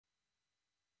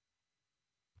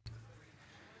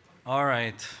All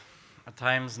right,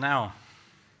 time's now.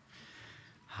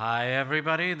 Hi,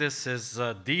 everybody. This is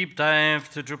a deep dive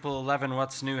to Drupal 11,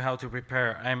 what's new, how to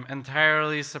prepare. I'm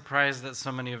entirely surprised that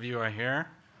so many of you are here.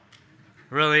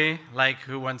 Really? Like,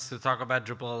 who wants to talk about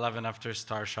Drupal 11 after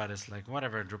Starshot? Is like,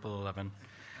 whatever, Drupal 11.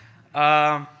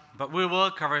 But we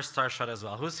will cover Starshot as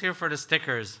well. Who's here for the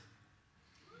stickers?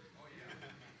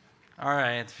 All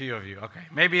right, few of you. Okay,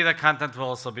 maybe the content will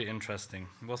also be interesting.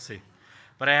 We'll see.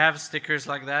 But I have stickers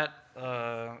like that,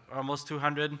 almost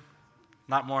 200,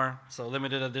 not more. So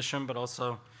limited edition, but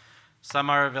also some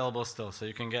are available still. So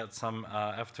you can get some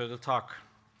after the talk.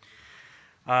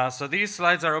 So these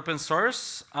slides are open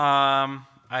source. I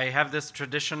have this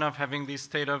tradition of having these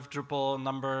State of Drupal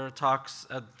number talks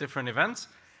at different events.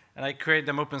 And I create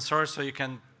them open source so you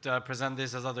can present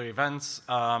these as other events.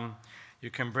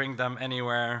 You can bring them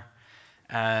anywhere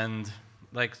and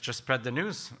like just spread the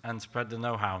news and spread the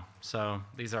know-how. So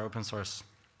these are open source.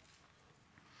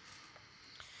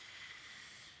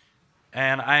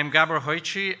 And I'm Gabor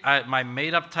Hojci. My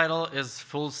made-up title is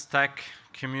Full Stack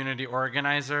Community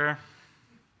Organizer,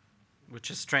 which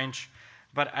is strange.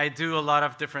 But I do a lot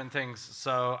of different things.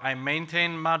 So I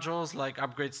maintain modules like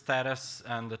upgrade status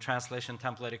and the translation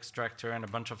template extractor and a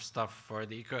bunch of stuff for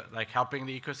the helping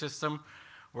the ecosystem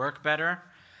work better.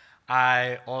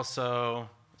 I also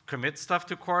commit stuff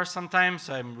to core sometimes.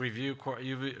 I review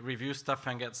stuff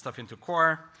and get stuff into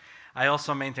core. I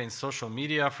also maintain social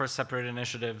media for separate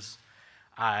initiatives.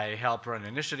 I help run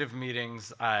initiative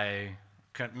meetings. I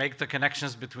make the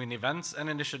connections between events and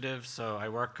initiatives. So I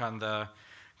work on the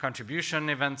contribution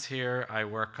events here. I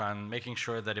work on making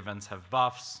sure that events have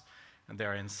buffs and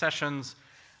they're in sessions.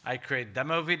 I create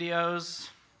demo videos.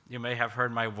 You may have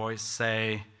heard my voice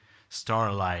say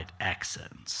Starlight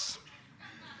accents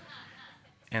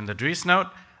in the Dries note.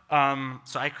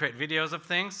 So I create videos of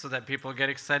things so that people get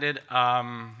excited.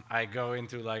 I go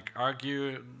into like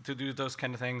argue to do those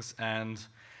kind of things. And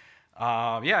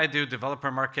yeah, I do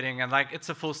developer marketing. And like it's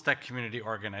a full stack community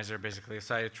organizer, basically.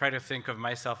 So I try to think of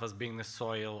myself as being the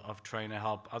soil of trying to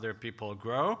help other people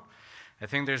grow. I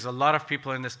think there's a lot of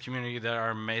people in this community that are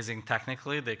amazing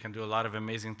technically. They can do a lot of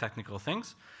amazing technical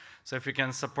things. So if we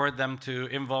can support them to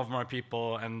involve more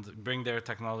people and bring their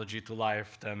technology to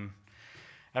life, then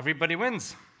everybody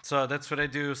wins. So that's what I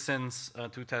do since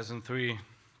 2003,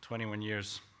 21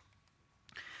 years.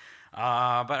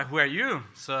 But who are you?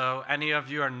 So any of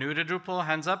you are new to Drupal?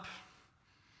 Hands up.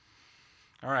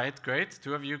 All right, great.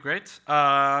 2 of you, great.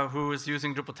 Who is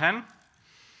using Drupal 10?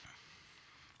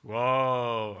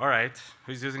 Whoa, all right.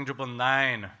 Who's using Drupal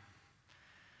 9?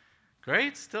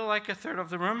 Great, still like a third of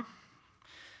the room.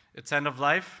 It's end of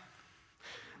life.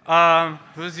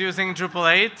 Who's using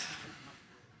Drupal 8?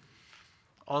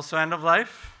 Also end of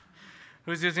life.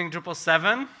 Who's using Drupal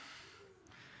 7?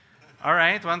 All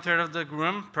right, 1/3 of the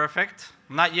room, perfect.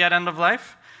 Not yet end of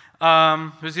life.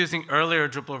 Who's using earlier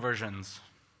Drupal versions?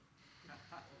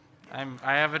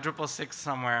 I have a Drupal 6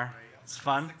 somewhere. It's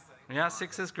fun. Yeah,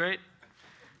 6 is great.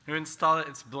 You install it,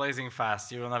 it's blazing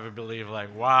fast. You will never believe,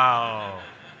 like, wow.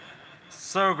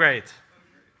 So great.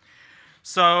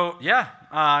 So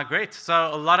yeah, great. So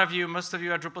a lot of you, most of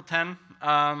you are Drupal 10,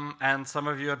 and some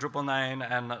of you are Drupal 9,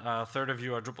 and a third of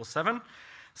you are Drupal 7.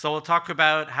 So we'll talk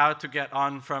about how to get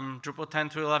on from Drupal 10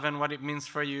 to 11, what it means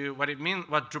for you, what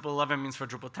Drupal 11 means for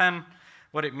Drupal 10,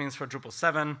 what it means for Drupal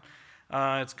 7.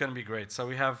 It's going to be great. So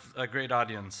we have a great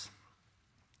audience.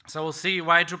 So we'll see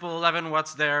why Drupal 11,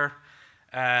 what's there,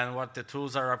 and what the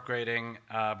tools are upgrading,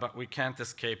 but we can't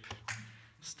escape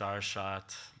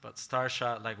Starshot. But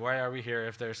Starshot, like, why are we here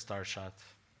if there's Starshot?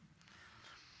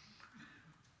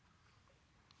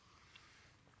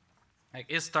 Like,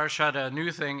 is Starshot a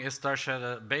new thing? Is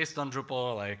Starshot based on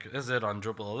Drupal? Like, is it on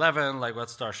Drupal 11? Like,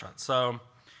 what's Starshot? So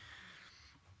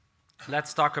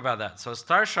let's talk about that. So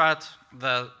Starshot,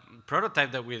 the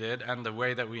prototype that we did and the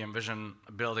way that we envision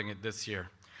building it this year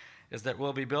is that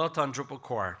we'll be built on Drupal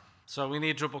core. So we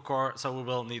need Drupal core, so we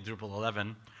will need Drupal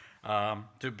 11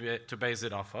 to base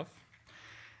it off of.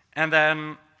 And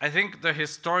then I think the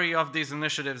history of these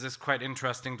initiatives is quite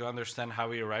interesting to understand how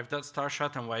we arrived at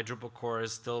Starshot and why Drupal core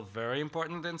is still very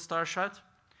important in Starshot.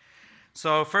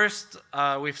 So first,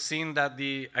 we've seen that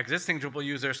the existing Drupal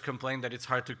users complain that it's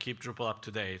hard to keep Drupal up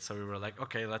to date. So we were like,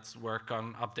 okay, let's work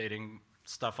on updating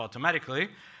stuff automatically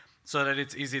so that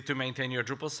it's easy to maintain your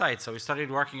Drupal site. So we started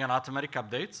working on automatic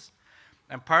updates.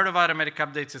 And part of automatic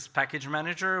updates is Package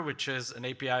Manager, which is an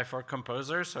API for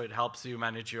Composer. So it helps you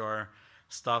manage your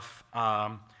stuff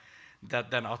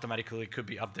that then automatically could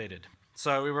be updated.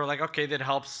 So we were like, okay, that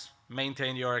helps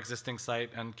maintain your existing site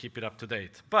and keep it up to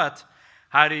date. But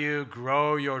how do you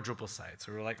grow your Drupal site?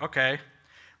 So we were like, okay,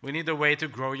 we need a way to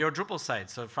grow your Drupal site.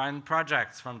 So find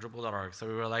projects from Drupal.org. So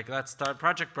we were like, let's start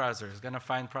Project Browser. It's going to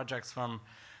find projects from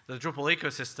the Drupal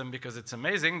ecosystem because it's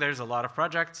amazing. There's a lot of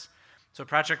projects. So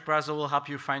Project Browser will help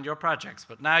you find your projects.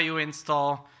 But now you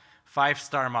install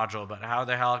 5-star module. But how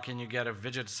the hell can you get a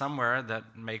widget somewhere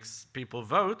that makes people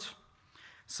vote?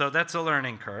 So that's a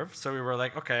learning curve. So we were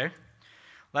like, OK,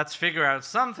 let's figure out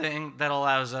something that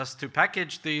allows us to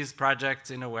package these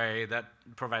projects in a way that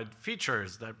provide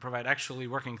features, that provide actually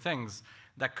working things,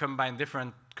 that combine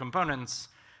different components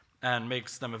and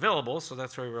makes them available. So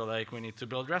that's where we were like, we need to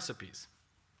build recipes.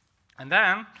 And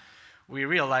then we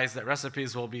realized that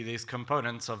recipes will be these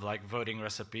components of like voting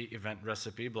recipe, event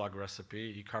recipe, blog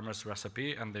recipe, e-commerce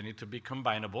recipe, and they need to be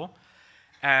combinable.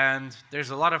 And there's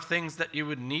a lot of things that you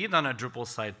would need on a Drupal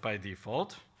site by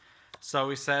default. So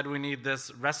we said we need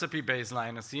this recipe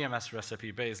baseline, a CMS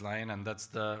recipe baseline, and that's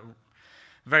the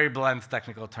very blunt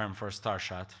technical term for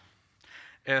Starshot,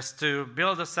 is to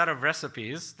build a set of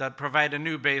recipes that provide a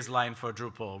new baseline for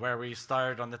Drupal, where we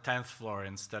start on the 10th floor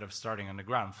instead of starting on the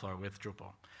ground floor with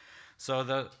Drupal. So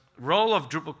the role of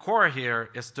Drupal core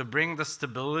here is to bring the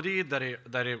stability that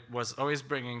it was always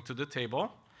bringing to the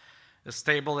table. It's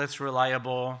stable, it's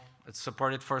reliable, it's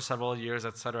supported for several years,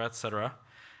 et cetera, et cetera.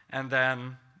 And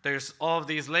then there's all of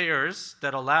these layers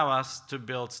that allow us to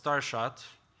build Starshot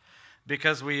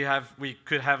because we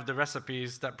could have the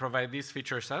recipes that provide these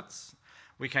feature sets.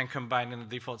 We can combine in the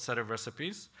default set of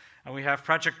recipes. And we have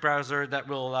Project Browser that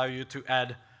will allow you to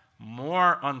add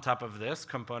more on top of this,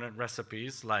 component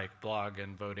recipes like blog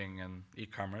and voting and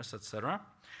e-commerce, et cetera.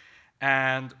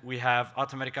 And we have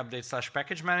automatic update /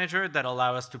 package manager that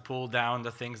allow us to pull down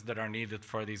the things that are needed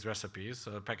for these recipes.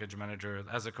 So the package manager,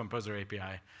 as a composer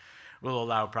API, will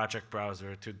allow Project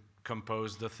Browser to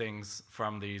compose the things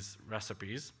from these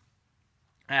recipes.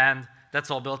 And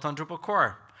that's all built on Drupal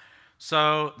core.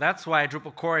 So that's why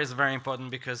Drupal core is very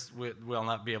important, because we'll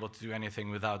not be able to do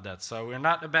anything without that. So we're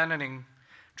not abandoning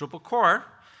Drupal core.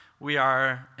 We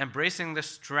are embracing the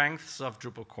strengths of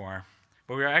Drupal core.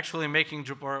 But we are actually making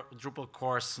Drupal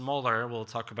core smaller. We'll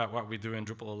talk about what we do in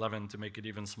Drupal 11 to make it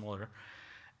even smaller.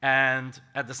 And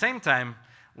at the same time,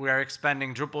 we are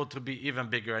expanding Drupal to be even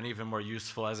bigger and even more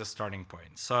useful as a starting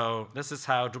point. So this is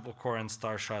how Drupal core and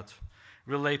Starshot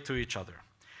relate to each other.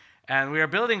 And we are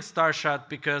building Starshot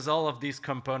because all of these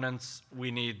components,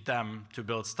 we need them to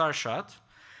build Starshot.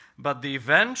 But the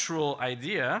eventual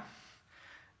idea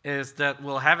is that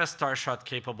we'll have a Starshot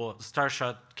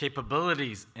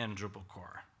capabilities in Drupal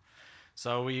core.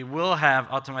 So we will have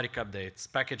automatic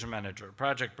updates, package manager,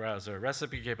 project browser,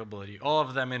 recipe capability, all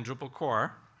of them in Drupal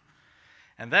core.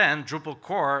 And then Drupal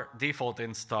core default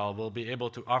install will be able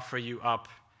to offer you up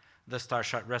the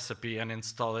Starshot recipe and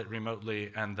install it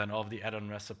remotely, and then all of the add-on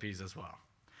recipes as well.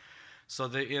 So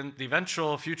the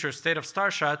eventual future state of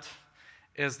Starshot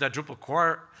is that Drupal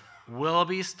core will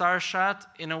be Starshot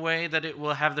in a way that it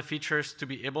will have the features to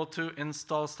be able to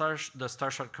install the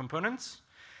Starshot components,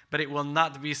 but it will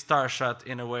not be Starshot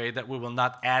in a way that we will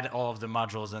not add all of the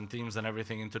modules and themes and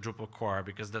everything into Drupal core,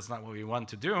 because that's not what we want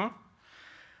to do.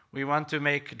 We want to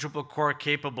make Drupal core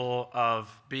capable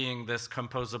of being this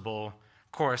composable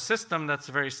core system that's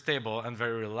very stable and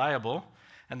very reliable,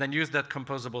 and then use that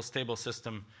composable, stable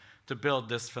system to build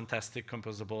this fantastic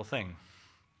composable thing.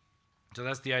 So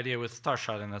that's the idea with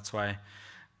Starshot, and that's why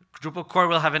Drupal core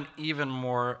will have an even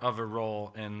more of a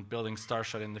role in building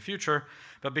Starshot in the future.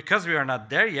 But because we are not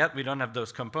there yet, we don't have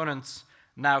those components.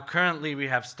 Now, currently, we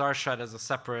have Starshot as a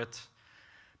separate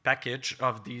package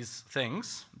of these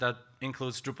things that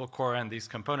includes Drupal core and these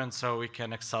components, so we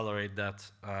can accelerate that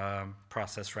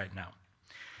process right now.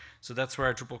 So that's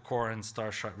where Drupal core and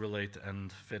Starshot relate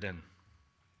and fit in.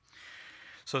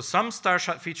 So some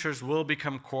Starshot features will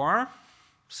become core.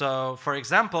 So for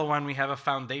example, when we have a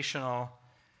foundational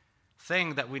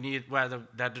thing that we need,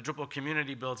 that the Drupal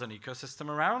community builds an ecosystem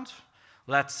around,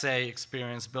 let's say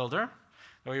Experience Builder,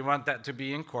 we want that to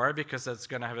be in core because that's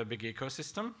going to have a big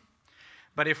ecosystem.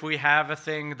 But if we have a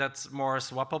thing that's more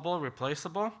swappable,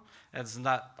 replaceable, it's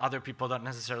not, other people don't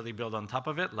necessarily build on top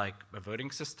of it, like a voting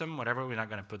system, whatever, we're not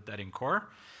going to put that in core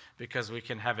because we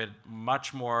can have it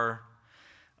much more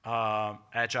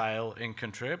agile in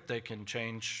contrib. They can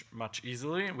change much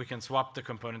easily. We can swap the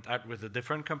component out with a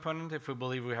different component if we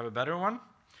believe we have a better one.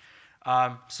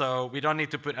 So we don't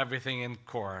need to put everything in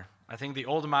core. I think the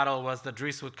old model was that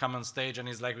Dries would come on stage and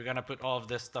he's like, we're going to put all of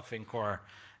this stuff in core.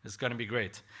 It's going to be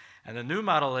great. And the new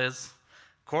model is,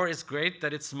 core is great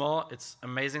that it's small. It's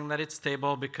amazing that it's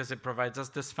stable because it provides us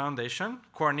this foundation.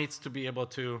 Core needs to be able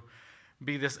to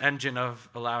be this engine of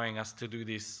allowing us to do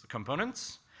these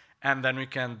components. And then we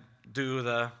can do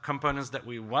the components that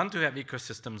we want to have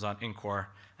ecosystems on in core,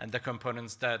 and the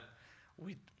components that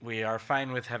we are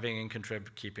fine with having in contrib,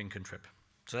 keep in contrib.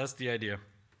 So that's the idea.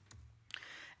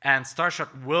 And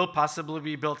Starshot will possibly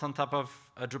be built on top of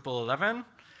Drupal 11,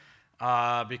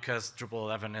 because Drupal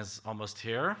 11 is almost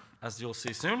here, as you'll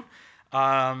see soon.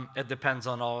 It depends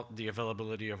on all the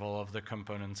availability of all of the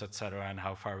components, etc., and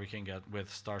how far we can get with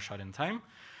Starshot in time.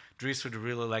 Dries would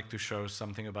really like to show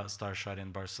something about Starshot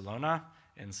in Barcelona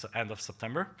in end of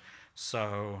September.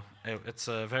 So it's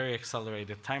a very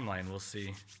accelerated timeline. We'll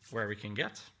see where we can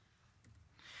get.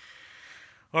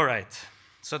 All right.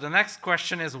 So the next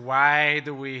question is, why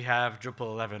do we have Drupal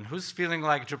 11? Who's feeling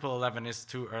like Drupal 11 is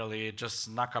too early? Just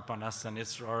knock up on us and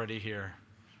it's already here.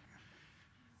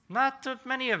 Not too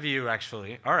many of you,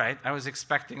 actually. All right. I was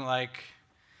expecting like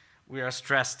we are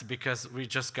stressed because we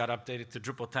just got updated to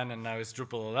Drupal 10 and now it's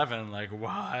Drupal 11. Like,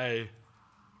 why?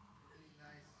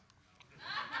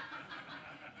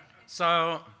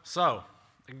 So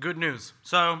good news.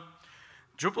 So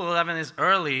Drupal 11 is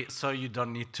early, so you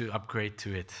don't need to upgrade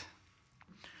to it.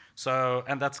 So,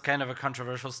 and that's kind of a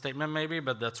controversial statement maybe,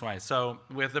 but that's why. So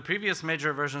with the previous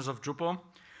major versions of Drupal,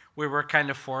 we were kind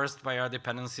of forced by our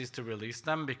dependencies to release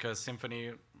them because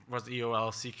Symfony was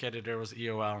EOL, CKEditor was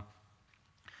EOL.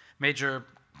 Major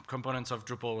components of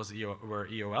Drupal were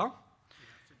EOL. You have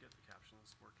to get the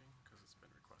captions working because it's been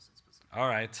requested specifically. All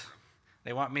right.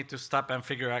 They want me to stop and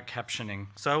figure out captioning.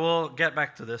 So we'll get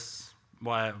back to this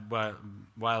while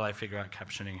I figure out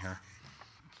captioning here.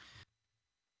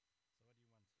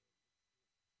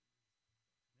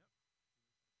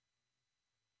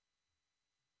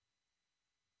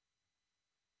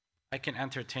 I can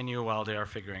entertain you while they are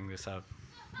figuring this out.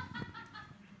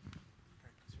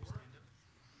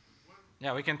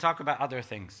 Yeah, we can talk about other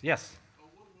things. Yes? When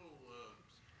will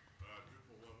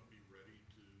Drupal 11 be ready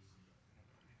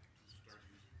to start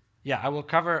using? Yeah, I will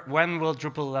cover when will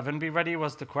Drupal 11 be ready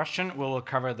was the question. We will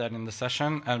cover that in the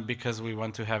session, and because we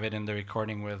want to have it in the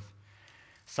recording with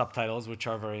subtitles, which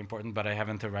are very important, but I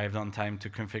haven't arrived on time to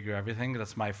configure everything.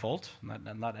 That's my fault,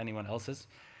 not anyone else's.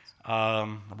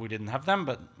 We didn't have them,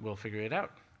 but we'll figure it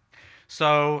out.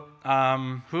 So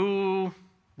who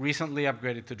recently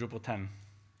upgraded to Drupal 10?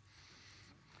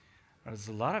 There's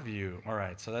a lot of you. All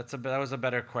right, so that was a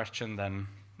better question than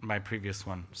my previous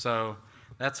one. So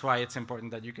that's why it's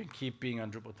important that you can keep being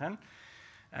on Drupal 10,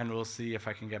 and we'll see if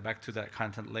I can get back to that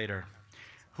content later.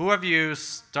 Who of you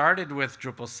started with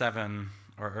Drupal 7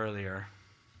 or earlier?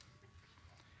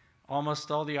 Almost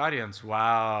all the audience.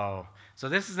 Wow. So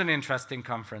this is an interesting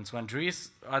conference. When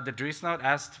the Dries note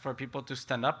asked for people to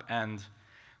stand up and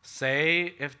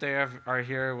say if they are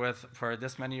here for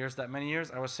this many years, that many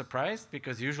years, I was surprised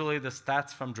because usually the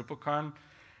stats from DrupalCon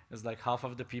is like half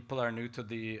of the people are new to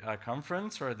the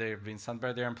conference or they've been sent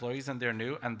by their employees and they're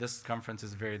new, and this conference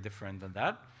is very different than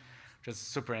that, which is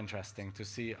super interesting to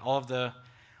see all of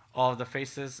the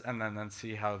faces and then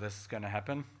see how this is going to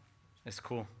happen. It's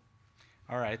cool.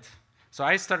 All right. So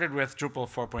I started with Drupal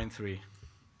 4.3.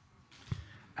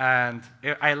 And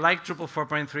I liked Drupal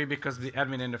 4.3 because the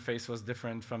admin interface was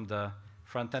different from the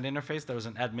front-end interface. There was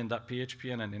an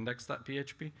admin.php and an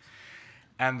index.php.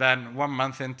 And then 1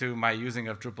 month into my using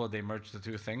of Drupal, they merged the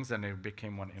two things, and it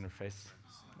became one interface.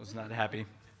 I was not happy.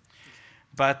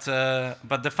 But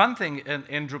the fun thing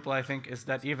in Drupal, I think, is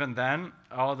that even then,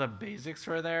 all the basics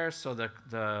were there. So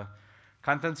the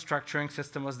content structuring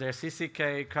system was there.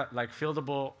 CCK, like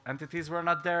fieldable entities were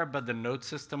not there, but the node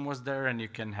system was there, and you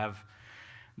can have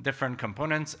different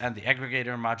components, and the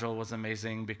aggregator module was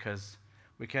amazing because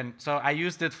we can, so I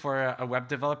used it for a web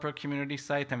developer community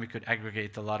site, and we could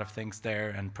aggregate a lot of things there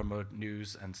and promote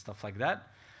news and stuff like that.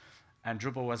 And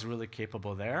Drupal was really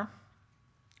capable there.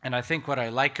 And I think what I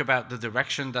like about the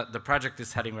direction that the project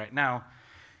is heading right now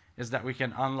is that we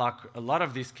can unlock a lot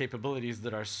of these capabilities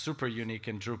that are super unique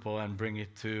in Drupal and bring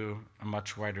it to a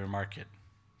much wider market.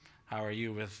 How are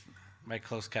you with my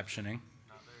closed captioning?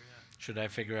 Not there yet. Should I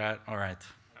figure out? All right.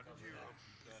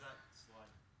 Is that slide?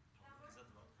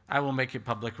 I will make it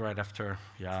public right after.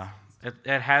 Yeah,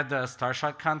 it had the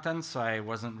Starshot content, so I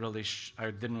wasn't really.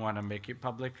 I didn't want to make it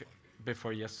public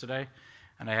before yesterday,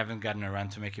 and I haven't gotten around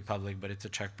to make it public. But it's a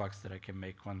checkbox that I can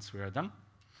make once we are done,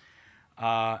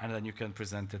 and then you can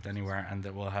present it anywhere, and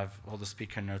it will have all the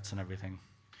speaker notes and everything.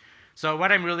 So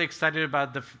what I'm really excited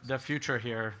about the future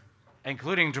here,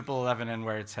 including Drupal 11 and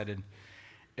where it's headed,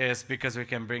 is because we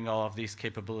can bring all of these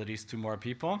capabilities to more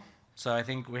people. So I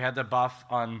think we had the buff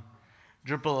on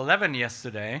Drupal 11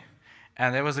 yesterday,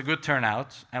 and there was a good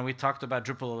turnout, and we talked about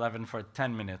Drupal 11 for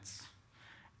 10 minutes,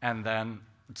 and then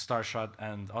Starshot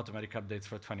and automatic updates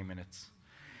for 20 minutes.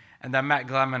 And then Matt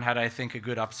Gleman had, I think, a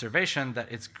good observation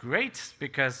that it's great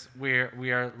because we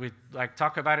like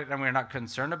talk about it and we're not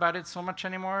concerned about it so much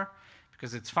anymore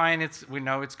because it's fine. We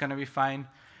know it's going to be fine.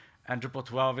 And Drupal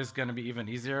 12 is going to be even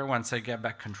easier once I get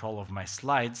back control of my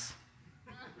slides.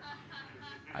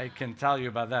 I can tell you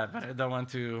about that, but I don't want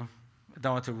to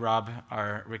rob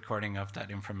our recording of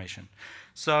that information.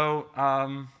 So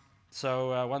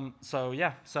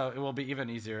it will be even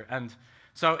easier. And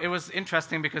so it was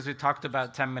interesting because we talked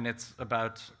about 10 minutes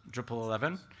about Drupal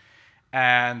 11,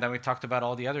 and then we talked about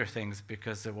all the other things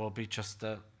because it will be just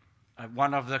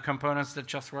one of the components that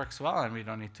just works well, and we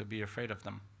don't need to be afraid of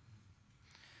them.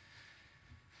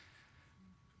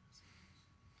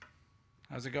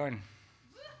 How's it going?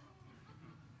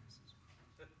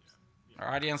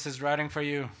 Our audience is routing for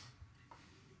you.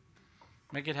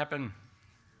 Make it happen.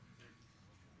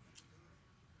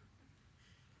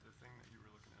 The thing that you were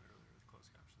looking at earlier, the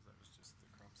closed captions, that was just the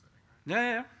Chrome setting, right?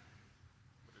 Yeah.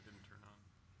 But it didn't turn on.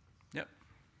 Yep.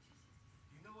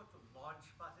 Do you know what the launch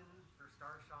button for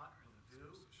Starshot will do?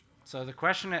 So the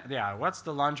question is, what's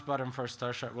the launch button for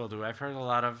Starshot will do? I've heard a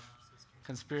lot of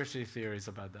conspiracy theories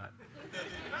about that.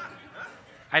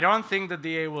 I don't think the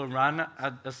DA will run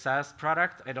a SaaS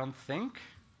product. I don't think.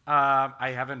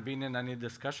 I haven't been in any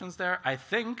discussions there. I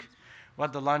think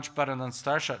what the launch button on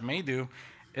Starshot may do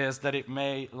is that it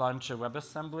may launch a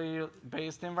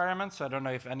WebAssembly-based environment. So I don't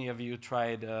know if any of you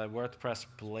tried WordPress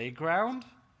Playground.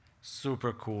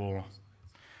 Super cool.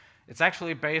 It's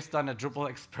actually based on a Drupal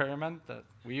experiment that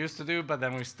we used to do, but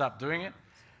then we stopped doing it.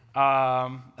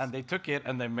 And they took it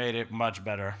and they made it much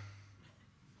better.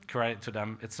 Credit to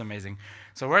them, it's amazing.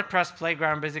 So WordPress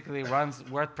Playground basically runs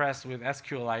WordPress with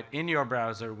SQLite in your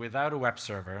browser without a web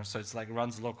server. So it's like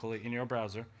runs locally in your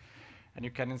browser. And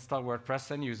you can install WordPress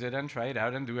and use it and try it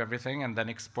out and do everything and then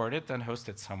export it and host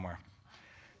it somewhere.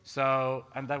 So,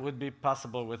 and that would be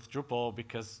possible with Drupal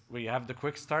because we have the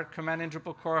quick start command in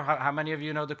Drupal core. How many of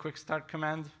you know the quick start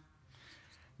command?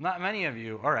 Not many of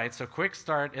you. All right, so quick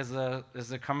start is a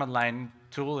command line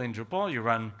tool in Drupal. You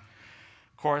run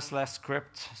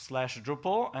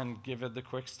core/script/Drupal and give it the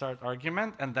quick start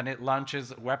argument, and then it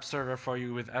launches web server for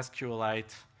you with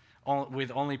SQLite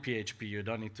with only PHP. You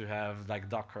don't need to have like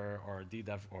Docker or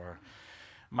DDEV or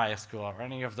MySQL or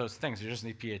any of those things. You just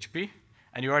need PHP,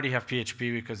 and you already have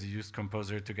PHP because you used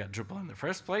Composer to get Drupal in the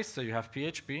first place, so you have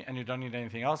PHP, and you don't need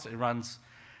anything else. It runs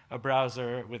a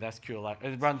browser with SQLite.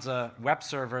 It runs a web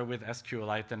server with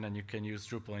SQLite, and then you can use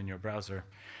Drupal in your browser.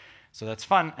 So that's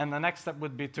fun. And the next step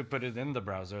would be to put it in the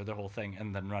browser, the whole thing,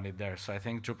 and then run it there. So I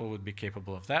think Drupal would be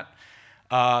capable of that.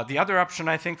 The other option,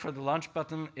 I think, for the launch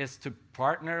button is to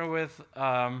partner with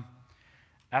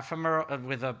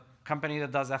with a company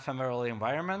that does ephemeral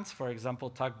environments. For example,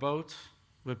 Tugboat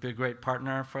would be a great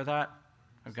partner for that.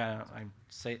 Okay, I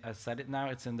said it now.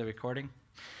 It's in the recording.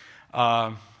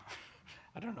 I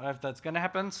don't know if that's going to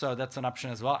happen. So that's an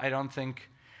option as well. I don't think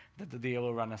that the DA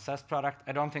will run a SaaS product.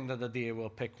 I don't think that the DA will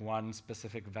pick one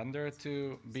specific vendor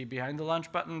to be behind the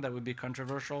launch button. That would be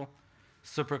controversial,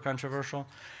 super controversial.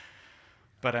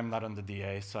 But I'm not on the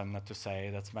DA, so I'm not to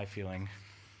say. That's my feeling.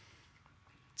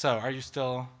 So are you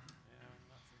still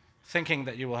thinking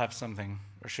that you will have something,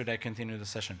 or should I continue the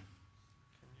session?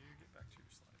 Can you get back to your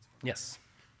slides? Yes.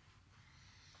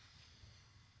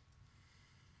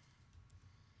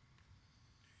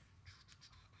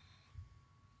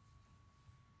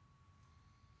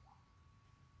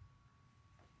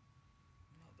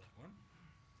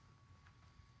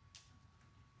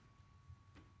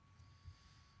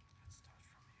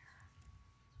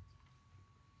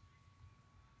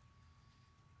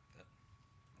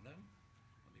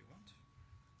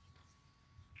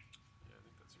 Yeah, I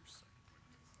think that's your second.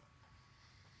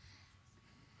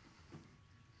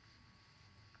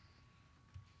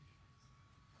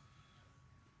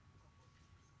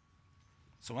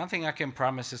 So one thing I can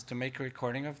promise is to make a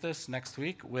recording of this next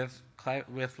week with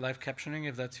live captioning,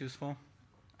 if that's useful.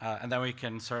 And then we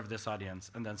can serve this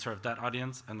audience, and then serve that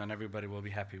audience, and then everybody will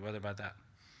be happy. What about that?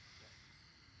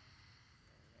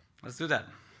 Let's do that.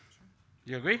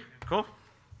 You agree? Cool.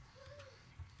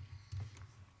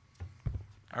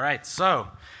 All right, so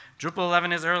Drupal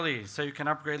 11 is early, so you can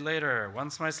upgrade later.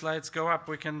 Once my slides go up,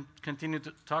 we can continue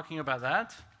talking about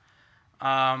that.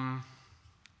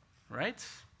 Right?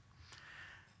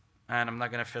 And I'm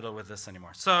not going to fiddle with this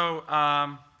anymore. So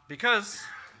because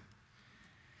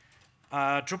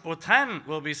Drupal 10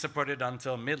 will be supported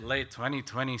until mid-late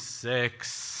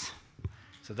 2026.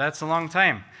 So that's a long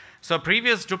time. So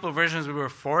previous Drupal versions, we were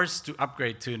forced to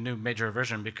upgrade to a new major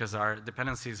version because our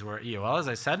dependencies were EOL, as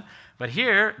I said. But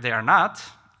here, they are not.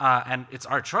 And it's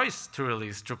our choice to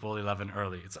release Drupal 11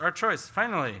 early. It's our choice,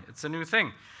 finally. It's a new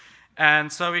thing.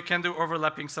 And so we can do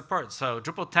overlapping support. So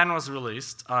Drupal 10 was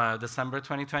released December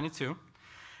 2022.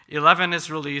 11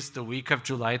 is released the week of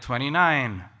July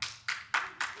 29.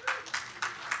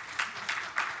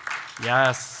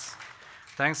 Yes.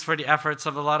 Thanks for the efforts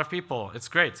of a lot of people. It's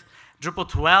great. Drupal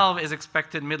 12 is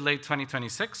expected mid-late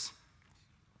 2026.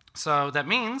 So that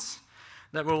means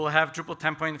that we will have Drupal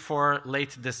 10.4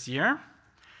 late this year.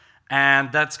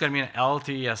 And that's going to be an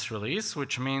LTS release,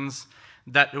 which means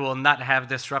that it will not have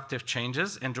disruptive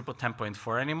changes in Drupal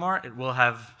 10.4 anymore. It will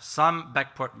have some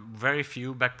very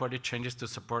few backported changes to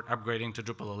support upgrading to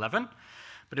Drupal 11,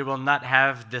 but it will not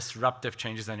have disruptive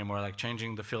changes anymore, like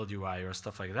changing the field UI or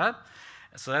stuff like that.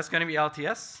 So that's going to be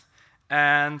LTS.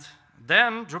 And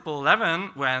then Drupal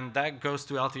 11, when that goes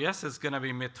to LTS, is going to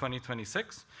be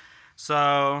mid-2026.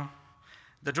 So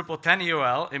the Drupal 10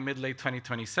 EOL in mid-late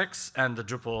 2026 and the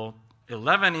Drupal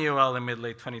 11 EOL in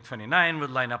mid-late 2029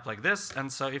 would line up like this.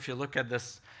 And so if you look at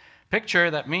this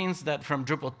picture, that means that from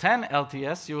Drupal 10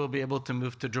 LTS, you will be able to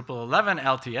move to Drupal 11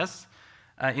 LTS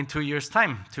in 2 years'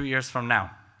 time, 2 years from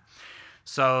now.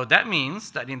 So that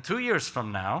means that in 2 years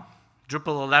from now,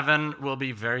 Drupal 11 will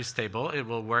be very stable. It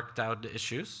will work out the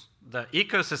issues. The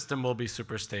ecosystem will be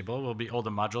super stable. Will be all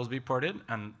the modules be ported,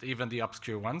 and even the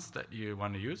obscure ones that you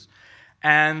want to use.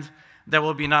 And there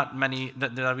will be there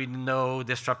will be no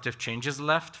disruptive changes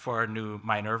left for new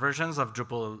minor versions of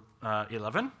Drupal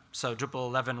 11. So Drupal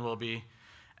 11 will be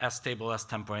as stable as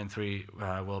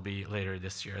 10.3 will be later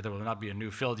this year. There will not be a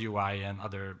new field UI and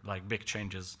other big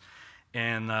changes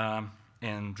in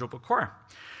Drupal core.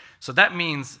 So that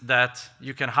means that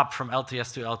you can hop from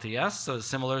LTS to LTS, so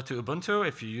similar to Ubuntu,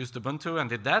 if you used Ubuntu and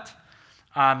did that.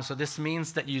 So this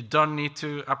means that you don't need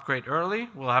to upgrade early.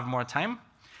 We'll have more time.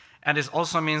 And this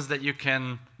also means that you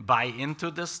can buy into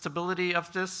the stability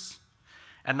of this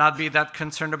and not be that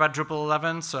concerned about Drupal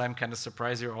 11. So I'm kind of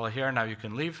surprised you're all here. Now you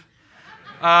can leave.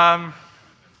 I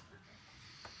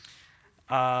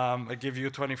give you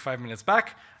 25 minutes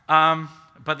back.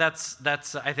 But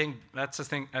I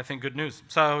think good news.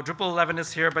 So Drupal 11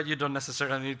 is here, but you don't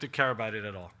necessarily need to care about it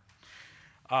at all.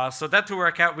 So that to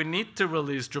work out, we need to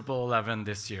release Drupal 11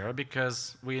 this year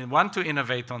because we want to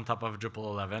innovate on top of Drupal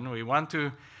 11. We want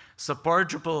to support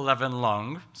Drupal 11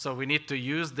 long, so we need to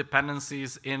use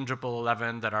dependencies in Drupal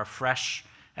 11 that are fresh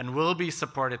and will be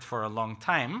supported for a long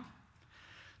time.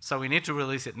 So we need to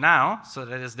release it now, so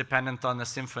that it's dependent on a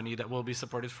Symfony that will be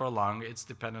supported for long. It's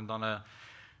dependent on a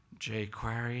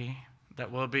jQuery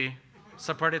that will be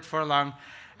supported for long,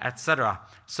 etc.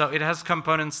 So it has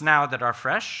components now that are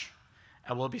fresh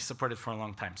and will be supported for a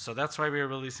long time. So that's why we're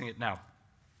releasing it now.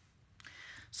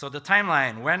 So the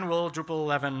timeline, when will Drupal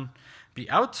 11 be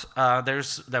out?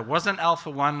 There was an Alpha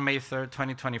 1 May 3rd,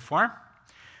 2024.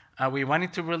 We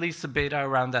wanted to release a beta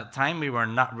around that time. We were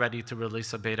not ready to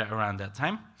release a beta around that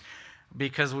time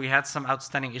because we had some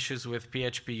outstanding issues with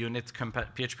PHP Unit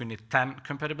 10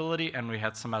 compatibility, and we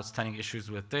had some outstanding issues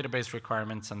with database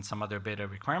requirements and some other beta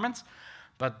requirements.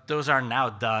 But those are now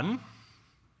done.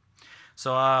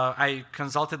 So I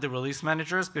consulted the release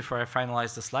managers before I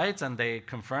finalized the slides, and they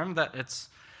confirmed that it's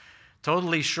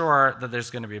totally sure that there's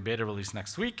going to be a beta release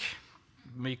next week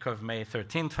of May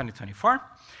 13, 2024.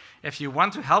 If you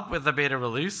want to help with the beta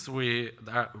release,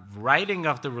 writing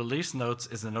of the release notes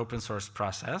is an open source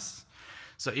process.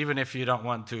 So even if you don't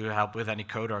want to help with any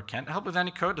code or can't help with any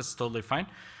code, it's totally fine.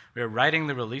 We're writing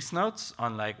the release notes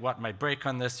on what might break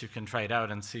on this. You can try it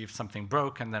out and see if something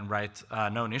broke and then write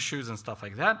known issues and stuff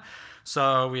like that.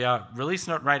 So release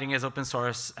note writing is open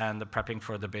source, and the prepping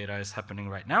for the beta is happening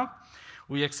right now.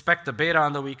 We expect the beta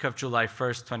on the week of July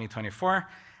 1st, 2024,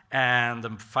 and the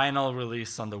final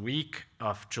release on the week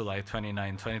of July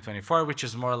 29, 2024, which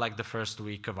is more like the first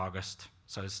week of August.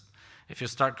 So if you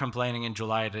start complaining in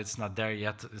July that it's not there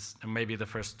yet, it's maybe the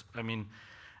first,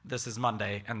 this is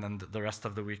Monday, and then the rest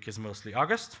of the week is mostly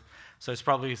August. So it's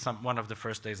probably one of the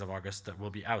first days of August that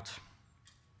will be out.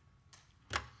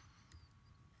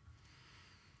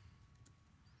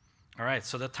 All right,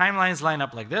 so the timelines line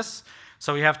up like this.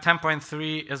 So we have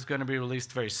 10.3 is going to be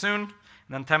released very soon.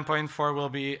 And then 10.4 will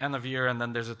be end of year, and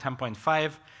then there's a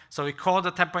 10.5. So we call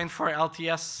the 10.4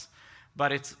 LTS,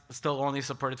 but it's still only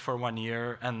supported for 1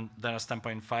 year. And then there's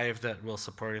 10.5 that will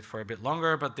support it for a bit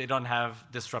longer, but they don't have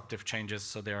disruptive changes.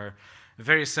 So they are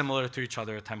very similar to each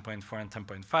other, 10.4 and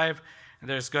 10.5. And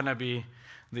there's going to be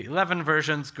the 11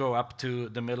 versions go up to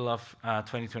the middle of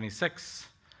 2026.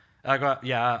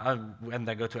 And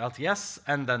then go to LTS,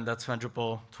 and then that's when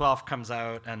Drupal 12 comes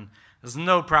out, and there's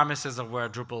no promises of where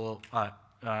Drupal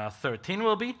 13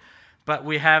 will be, but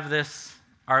we have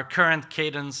our current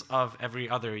cadence of every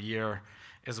other year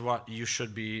is what you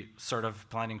should be sort of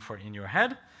planning for in your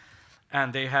head.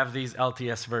 And they have these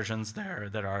LTS versions there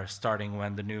that are starting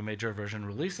when the new major version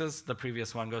releases. The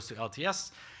previous one goes to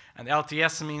LTS. And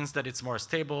LTS means that it's more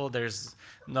stable. There's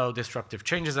no disruptive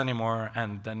changes anymore.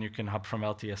 And then you can hop from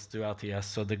LTS to LTS.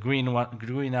 So the green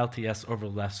LTS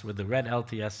overlaps with the red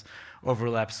LTS,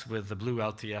 overlaps with the blue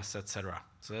LTS, etc.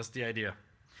 So that's the idea.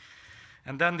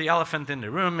 And then the elephant in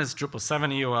the room is Drupal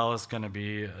 7 EOL is going to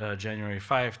be January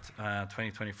 5th,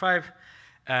 2025.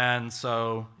 And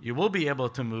so you will be able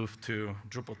to move to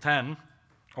Drupal 10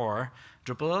 or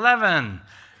Drupal 11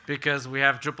 because we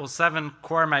have Drupal 7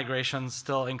 core migrations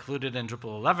still included in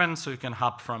Drupal 11, so you can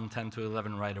hop from 10 to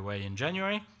 11 right away in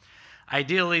January.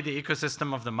 Ideally, the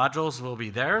ecosystem of the modules will be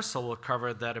there, so we'll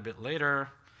cover that a bit later.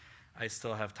 I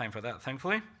still have time for that,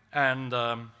 thankfully. And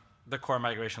the core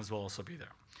migrations will also be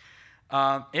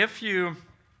there. If you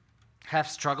have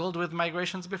struggled with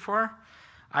migrations before,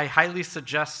 I highly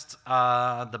suggest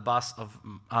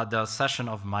the session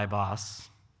of my boss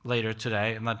later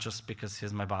today, and not just because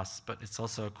he's my boss, but it's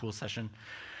also a cool session.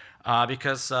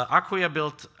 Because Acquia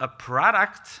built a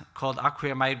product called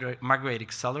Acquia Migrate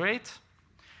Accelerate,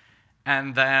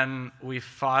 and then we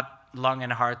fought long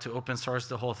and hard to open source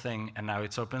the whole thing, and now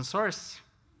it's open source.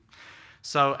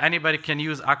 So anybody can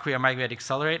use Acquia Migrate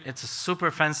Accelerate. It's a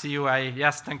super fancy UI.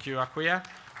 Yes, thank you, Acquia.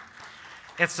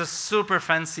 It's a super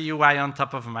fancy UI on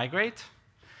top of Migrate.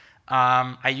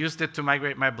 I used it to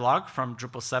migrate my blog from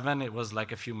Drupal 7. It was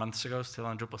like a few months ago, still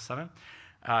on Drupal 7.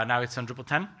 Now it's on Drupal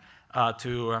 10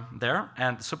 to there.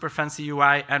 And super fancy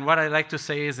UI. And what I like to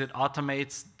say is it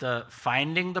automates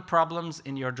finding the problems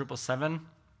in your Drupal 7.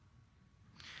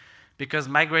 Because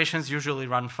migrations usually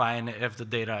run fine if the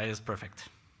data is perfect.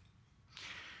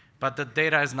 But the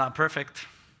data is not perfect.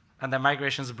 And the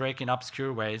migrations break in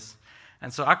obscure ways.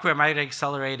 And so Acquia Migrate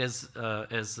Accelerate is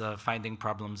finding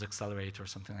problems accelerate or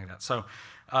something like that. So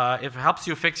it helps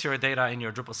you fix your data in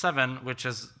your Drupal 7, which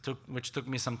took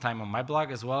me some time on my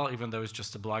blog as well. Even though it's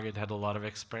just a blog, it had a lot of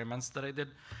experiments that I did.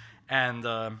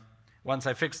 And once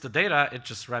I fixed the data, it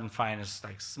just ran fine. It's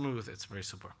like smooth. It's very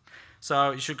super.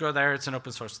 So you should go there. It's an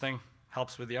open source thing.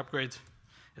 Helps with the upgrades.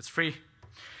 It's free.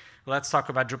 Let's talk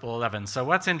about Drupal 11. So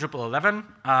what's in Drupal 11?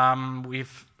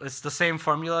 It's the same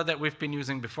formula that we've been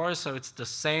using before, so it's the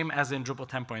same as in Drupal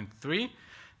 10.3,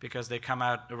 because they come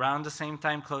out around the same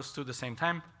time, close to the same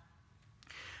time.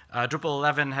 Drupal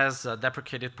 11 has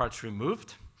deprecated parts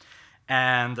removed,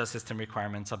 and the system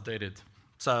requirements updated.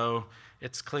 So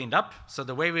it's cleaned up. So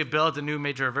the way we build the new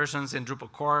major versions in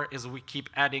Drupal core is we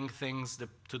keep adding things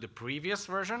to the previous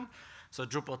version. So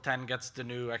Drupal 10 gets the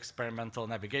new experimental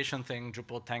navigation thing.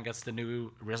 Drupal 10 gets the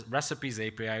new recipes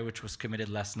API, which was committed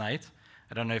last night.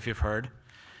 I don't know if you've heard.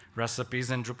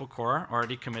 Recipes in Drupal core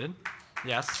already committed.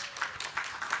 Yes.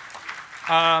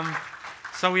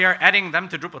 So we are adding them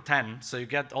to Drupal 10. So you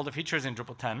get all the features in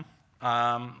Drupal 10,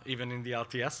 even in the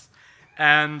LTS.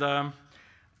 And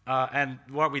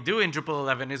what we do in Drupal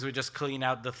 11 is we just clean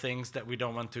out the things that we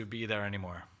don't want to be there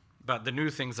anymore. But the new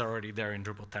things are already there in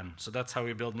Drupal 10. So that's how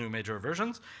we build new major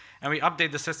versions. And we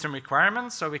update the system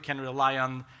requirements so we can rely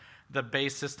on the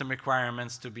base system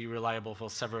requirements to be reliable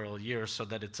for several years so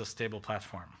that it's a stable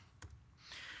platform.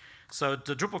 So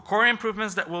the Drupal core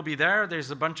improvements that will be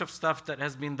there's a bunch of stuff that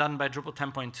has been done by Drupal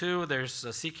 10.2. There's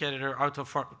a CK editor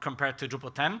compared to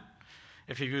Drupal 10,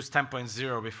 if you used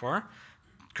 10.0 before.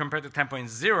 Compared to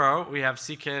 10.0, we have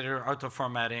CK editor, auto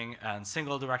formatting, and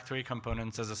single directory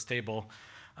components as a stable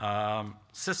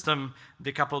system,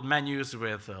 decoupled menus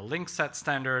with a link set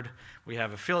standard. We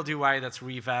have a field UI that's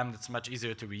revamped. It's much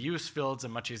easier to reuse fields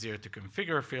and much easier to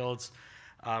configure fields.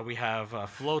 We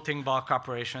have floating block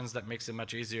operations that makes it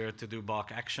much easier to do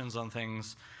block actions on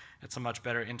things. It's a much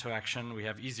better interaction. We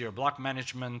have easier block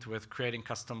management with creating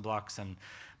custom blocks and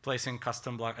placing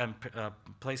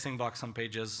placing blocks on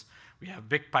pages. We have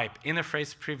BigPipe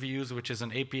interface previews, which is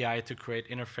an API to create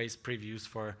interface previews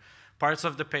for parts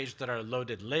of the page that are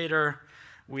loaded later.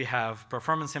 We have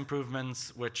performance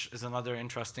improvements, which is another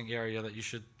interesting area that you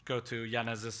should go to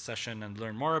Yanez's session and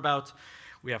learn more about.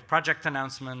 We have project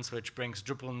announcements, which brings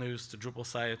Drupal news to Drupal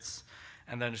sites.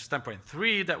 And then there's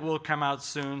 10.3 that will come out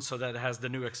soon, so that it has the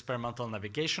new experimental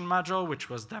navigation module, which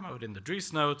was demoed in the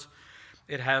Dries note.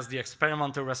 It has the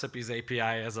experimental recipes API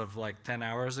as of like 10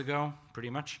 hours ago,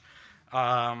 pretty much.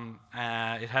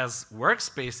 It has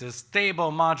workspaces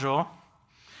table module.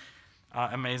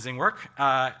 Amazing work.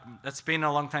 It's been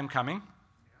a long time coming.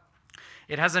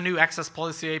 It has a new access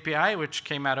policy API, which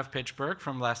came out of PageBurg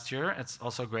from last year. It's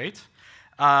also great.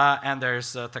 And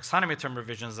there's taxonomy term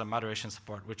revisions and moderation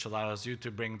support, which allows you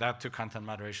to bring that to content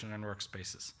moderation and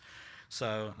workspaces.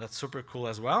 So that's super cool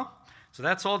as well. So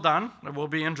that's all done. It will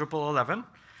be in Drupal 11.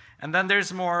 And then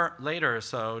there's more later.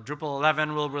 So Drupal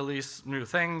 11 will release new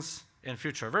things in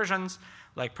future versions,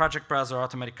 like project browser,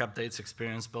 automatic updates,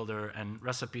 experience builder, and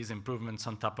recipes improvements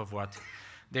on top of what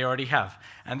they already have.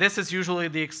 And this is usually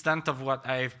the extent of what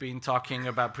I've been talking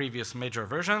about previous major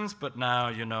versions, but now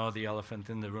you know the elephant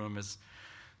in the room is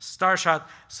Starshot.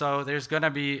 So there's going to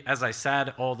be, as I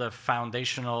said, all the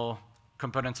foundational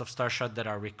components of Starshot that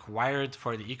are required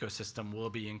for the ecosystem will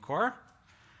be in core.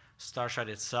 Starshot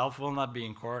itself will not be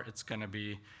in core. It's going to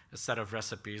be a set of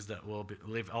recipes that will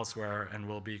live elsewhere and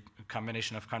will be a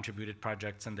combination of contributed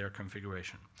projects and their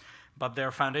configuration. But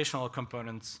their foundational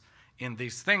components in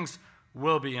these things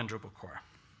will be in Drupal core.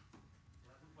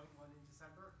 11.1 in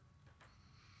December?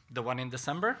 The one in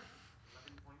December?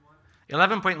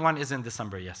 11.1? 11.1 is in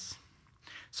December, yes.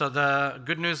 So the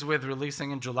good news with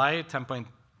releasing in July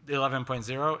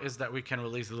 11.0 is that we can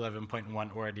release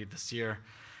 11.1 already this year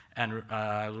and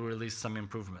release some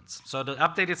improvements. So the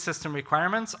updated system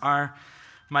requirements are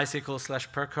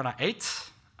MySQL/Percona 8,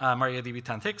 MariaDB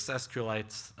 10.6,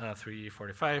 SQLite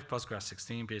 3.45, Postgres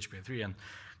 16, PHP 3, and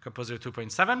Composer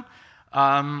 2.7.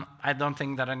 I don't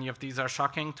think that any of these are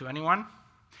shocking to anyone.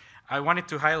 I wanted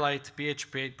to highlight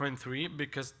PHP 8.3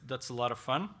 because that's a lot of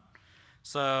fun.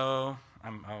 So,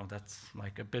 oh, that's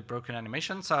like a bit broken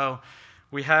animation. So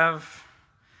we have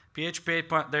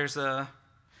PHP 8. There's a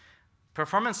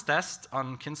performance test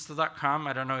on kinsta.com.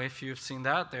 I don't know if you've seen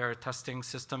that. They are testing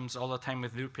systems all the time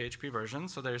with new PHP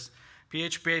versions. So there's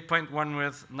PHP 8.1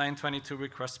 with 922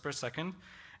 requests per second.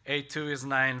 8.2 is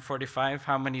 945.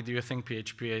 How many do you think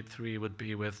PHP 8.3 would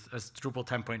be with as Drupal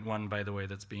 10.1, by the way,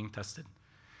 that's being tested?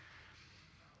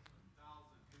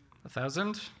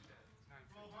 1,000?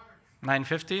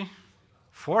 950?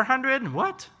 400?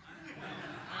 What?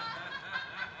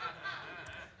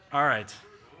 All right.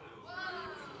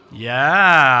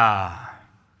 Yeah.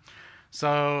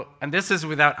 So, and this is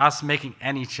without us making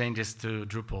any changes to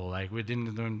Drupal. Like, we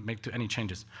didn't make any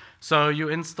changes. So you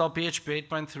install PHP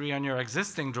 8.3 on your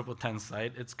existing Drupal 10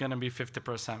 site. It's going to be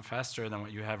 50% faster than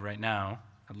what you have right now.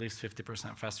 At least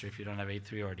 50% faster if you don't have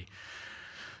 8.3 already.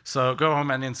 So go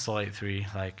home and install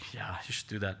 8.3. Like, yeah, you should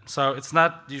do that. So it's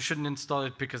not, you shouldn't install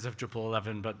it because of Drupal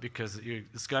 11, but because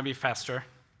it's going to be faster.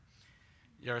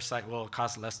 Your site will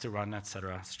cost less to run,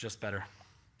 etc. It's just better.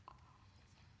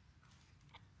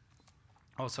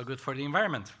 Also good for the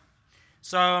environment.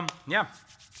 So, yeah.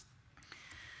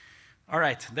 All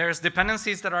right, there's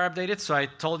dependencies that are updated. So I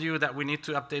told you that we need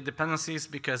to update dependencies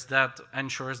because that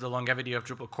ensures the longevity of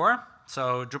Drupal core.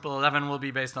 So Drupal 11 will be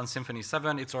based on Symfony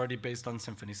 7. It's already based on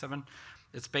Symfony 7.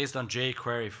 It's based on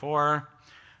jQuery 4.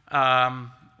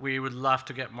 We would love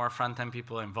to get more front-end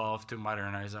people involved to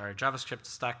modernize our JavaScript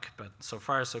stack, but so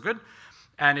far so good.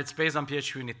 And it's based on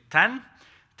PHP Unit 10.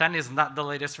 10 is not the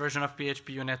latest version of PHP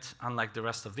Unit, unlike the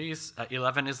rest of these.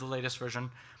 11 is the latest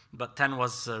version, but 10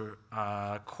 was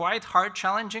quite hard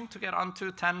challenging to get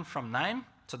onto 10 from 9,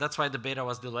 so that's why the beta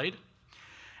was delayed.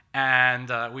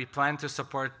 And we plan to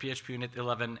support PHP Unit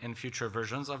 11 in future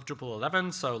versions of Drupal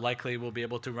 11, so likely we'll be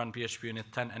able to run PHP Unit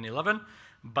 10 and 11,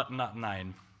 but not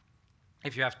 9.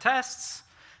 If you have tests,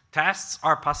 tests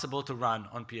are possible to run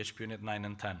on PHP Unit 9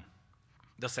 and 10.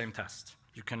 The same test.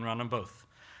 You can run on both.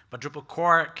 But Drupal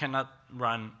core cannot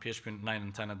run PHP Unit 9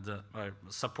 and 10 at the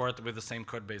support with the same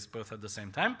code base both at the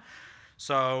same time.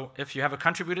 So if you have a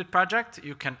contributed project,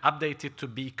 you can update it to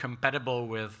be compatible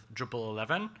with Drupal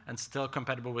 11 and still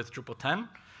compatible with Drupal 10.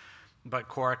 But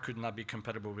core could not be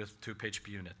compatible with 2 PHP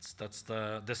units. That's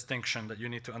the distinction that you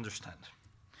need to understand.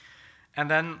 And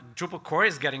then Drupal core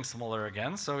is getting smaller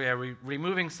again. So we are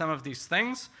removing some of these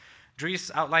things.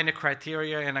 Dries outlined the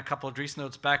criteria in a couple of Dries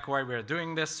notes back why we're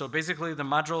doing this. So basically the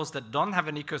modules that don't have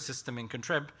an ecosystem in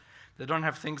Contrib, they don't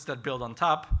have things that build on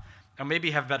top, and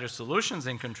maybe have better solutions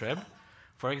in Contrib.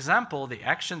 For example, the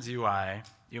Actions UI,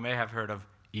 you may have heard of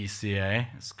ECA.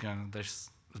 It's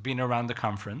been around the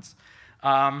conference.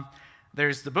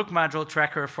 There's the book module,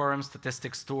 tracker, forum,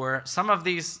 statistics, tour. Some of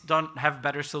these don't have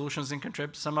better solutions in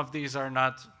Contrib. Some of these are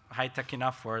not high-tech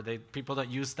enough for people that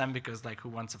use them because, like, who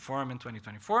wants a forum in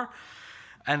 2024?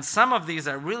 And some of these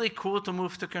are really cool to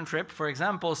move to Contrib. For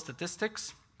example,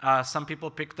 statistics. Some people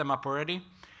picked them up already,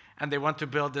 and they want to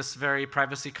build this very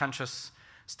privacy-conscious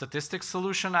statistics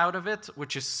solution out of it,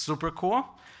 which is super cool.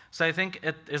 So I think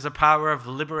it is a power of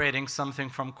liberating something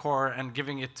from core and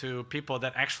giving it to people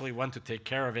that actually want to take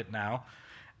care of it now.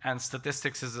 And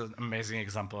statistics is an amazing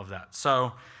example of that.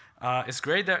 So it's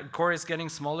great that core is getting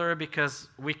smaller because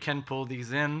we can pull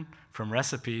these in from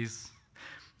recipes.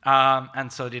 And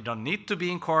so they don't need to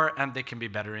be in core, and they can be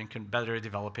better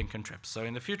developing Contrib. So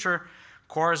in the future,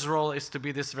 core's role is to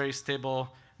be this very stable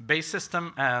base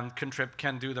system, and contrib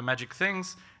can do the magic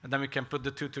things, and then we can put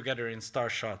the two together in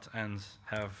Starshot and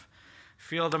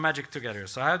feel the magic together.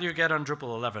 So how do you get on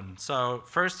Drupal 11? So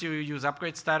first you use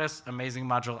upgrade status, amazing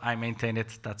module. I maintain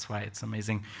it, that's why it's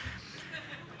amazing.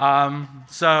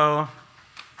 So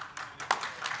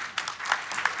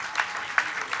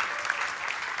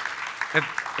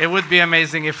it would be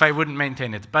amazing if I wouldn't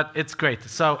maintain it, but it's great.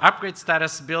 So upgrade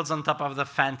status builds on top of the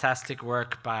fantastic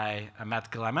work by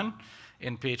Matt Gleman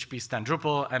in PHP Stan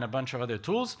Drupal and a bunch of other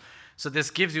tools. So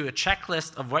this gives you a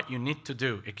checklist of what you need to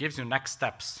do. It gives you next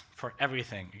steps for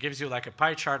everything. It gives you like a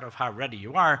pie chart of how ready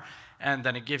you are, and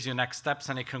then it gives you next steps,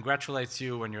 and it congratulates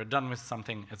you when you're done with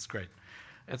something. It's great.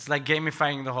 It's like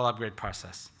gamifying the whole upgrade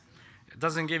process. It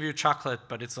doesn't give you chocolate,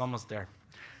 but it's almost there.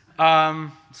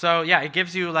 So yeah, it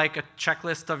gives you like a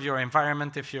checklist of your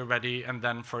environment if you're ready, and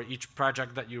then for each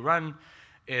project that you run,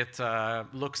 it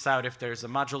looks out if there's a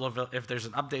module, if there's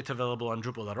an update available on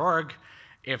Drupal.org.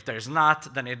 If there's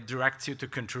not, then it directs you to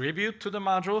contribute to the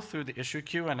module through the issue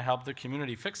queue and help the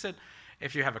community fix it.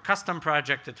 If you have a custom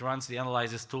project, it runs the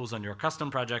analysis tools on your custom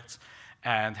projects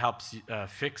and helps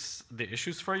fix the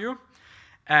issues for you.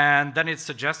 And then it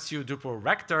suggests you Drupal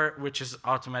Rector, which is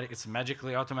automatic. It's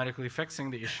automatically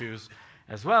fixing the issues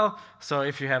as well. So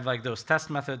if you have like those test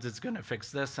methods, it's going to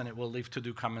fix this, and it will leave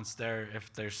to-do comments there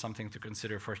if there's something to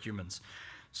consider for humans.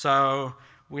 So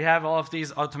we have all of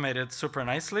these automated super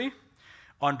nicely.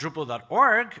 On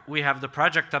Drupal.org, we have the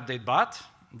project update bot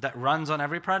that runs on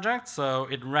every project. So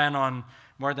it ran on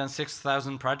more than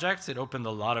 6,000 projects. It opened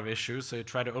a lot of issues. So you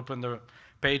try to open the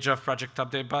page of project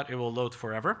update bot, it will load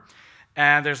forever.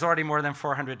 And there's already more than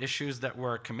 400 issues that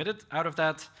were committed out of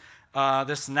that.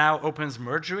 This now opens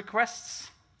merge requests,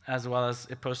 as well as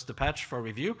it posts the patch for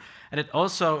review. And it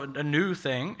also, a new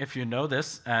thing, if you know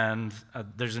this, and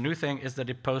there's a new thing, is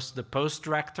that it posts the post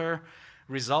director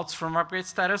results from upgrade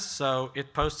status. So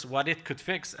it posts what it could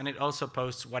fix, and it also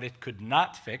posts what it could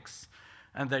not fix.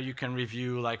 And there you can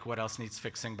review like what else needs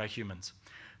fixing by humans.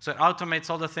 So it automates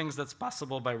all the things that's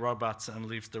possible by robots and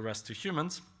leaves the rest to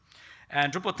humans.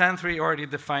 And Drupal 10.3 already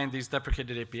defined these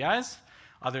deprecated APIs,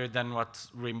 other than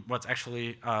what's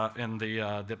actually in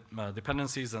the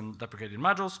dependencies and deprecated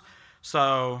modules.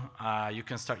 So you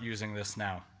can start using this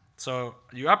now. So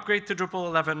you upgrade to Drupal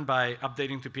 11 by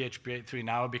updating to PHP 8.3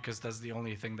 now, because that's the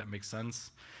only thing that makes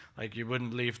sense. Like, you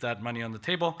wouldn't leave that money on the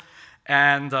table.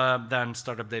 And then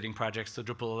start updating projects to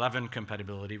Drupal 11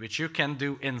 compatibility, which you can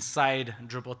do inside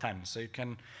Drupal 10. So you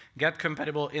can get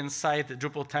compatible inside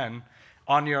Drupal 10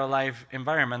 on your live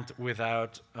environment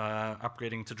without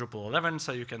upgrading to Drupal 11.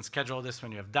 So you can schedule this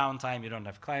when you have downtime, you don't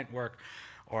have client work,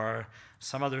 or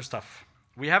some other stuff.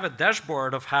 We have a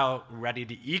dashboard of how ready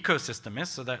the ecosystem is.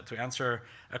 So that to answer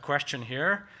a question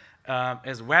here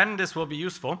is when this will be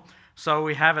useful. So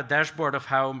we have a dashboard of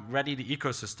how ready the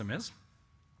ecosystem is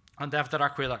on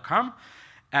dev.acquia.com.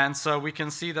 And so we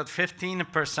can see that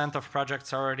 15% of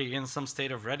projects are already in some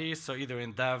state of ready, so either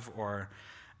in dev or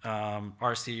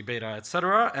RC, beta,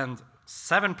 etc. And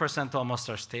 7% almost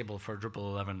are stable for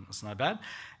Drupal 11. It's not bad.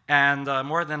 And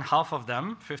more than half of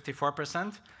them,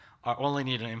 54%, only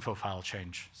need an info file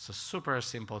change. So super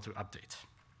simple to update.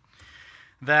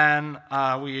 Then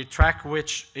we track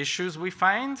which issues we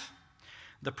find.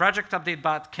 The project update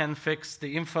bot can fix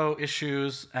the info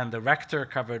issues, and the rector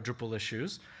cover Drupal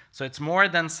issues. So it's more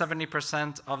than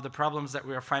 70% of the problems that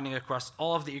we are finding across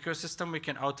all of the ecosystem we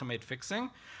can automate fixing.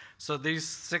 So these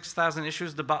 6,000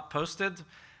 issues the bot posted,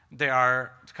 they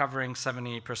are covering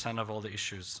 70% of all the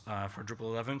issues for Drupal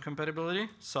 11 compatibility.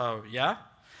 So yeah.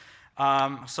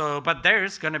 But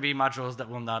there's going to be modules that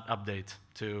will not update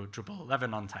to Drupal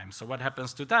 11 on time. So what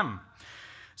happens to them?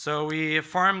 So we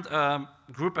formed a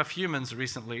group of humans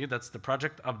recently, that's the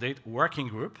project update working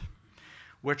group,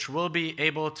 which will be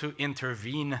able to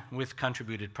intervene with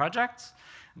contributed projects.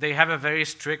 They have a very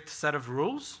strict set of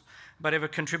rules, but if a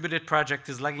contributed project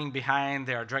is lagging behind,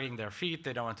 they are dragging their feet,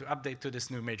 they don't want to update to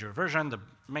this new major version, the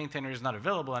maintainer is not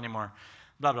available anymore,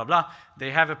 blah, blah, blah.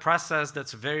 They have a process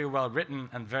that's very well written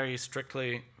and very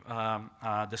strictly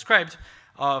described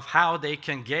of how they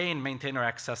can gain maintainer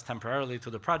access temporarily to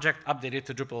the project, update it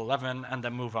to Drupal 11, and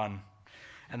then move on,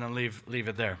 and then leave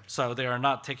it there. So they are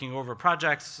not taking over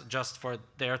projects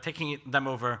they are taking them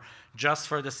over just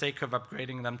for the sake of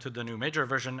upgrading them to the new major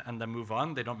version and then move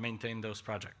on. They don't maintain those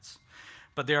projects.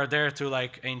 But they are there to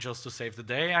like angels to save the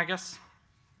day, I guess.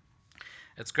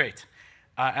 It's great.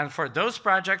 And for those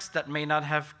projects that may not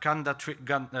have got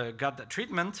that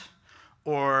treatment,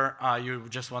 or you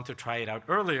just want to try it out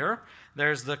earlier,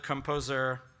 there's the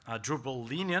Composer Drupal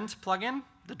Lenient plugin,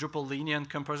 the Drupal Lenient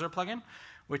Composer plugin,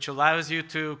 which allows you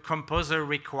to composer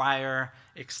require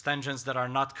extensions that are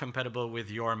not compatible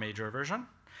with your major version.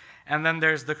 And then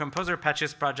there's the Composer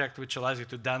Patches project, which allows you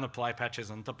to then apply patches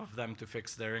on top of them to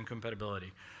fix their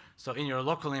incompatibility. So in your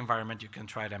local environment, you can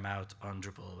try them out on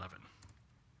Drupal 11.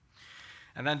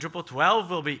 And then Drupal 12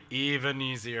 will be even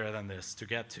easier than this to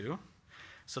get to.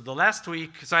 So the last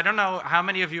week, so I don't know how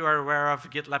many of you are aware of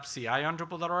GitLab CI on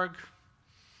Drupal.org?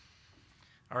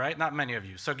 All right, not many of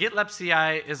you. So GitLab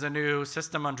CI is a new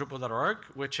system on Drupal.org,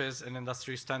 which is an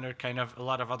industry standard. Kind of a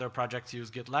lot of other projects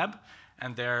use GitLab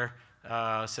and their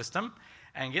system.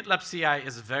 And GitLab CI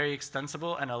is very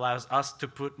extensible and allows us to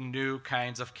put new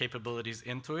kinds of capabilities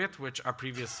into it, which our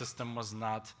previous system was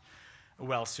not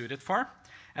well suited for.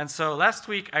 And so last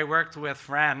week, I worked with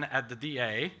Fran at the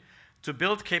DA to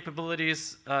build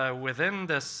capabilities within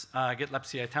this GitLab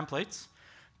CI templates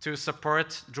to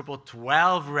support Drupal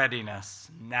 12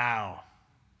 readiness now.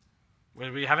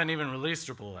 We haven't even released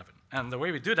Drupal 11. And the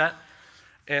way we do that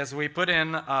is we put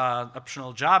in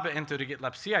optional job into the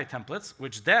GitLab CI templates,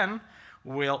 which then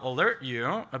will alert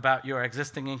you about your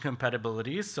existing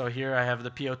incompatibilities. So here I have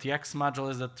the POTX module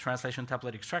is the translation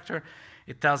template extractor.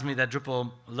 It tells me that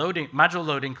Drupal module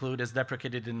load include is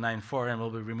deprecated in 9.4 and will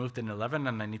be removed in 11,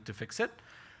 and I need to fix it.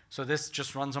 So this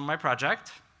just runs on my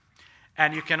project.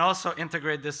 And you can also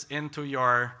integrate this into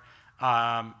your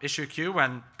issue queue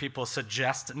when people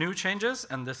suggest new changes,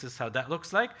 and this is how that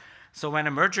looks like. So when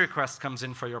a merge request comes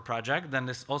in for your project, then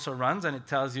this also runs, and it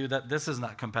tells you that this is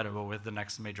not compatible with the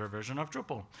next major version of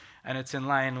Drupal. And it's in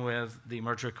line with the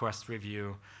merge request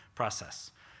review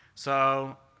process.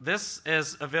 So this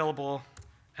is available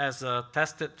as a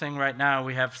tested thing right now.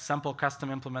 We have sample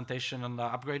custom implementation in the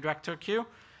upgrade director queue,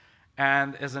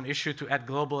 and as an issue to add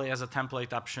globally as a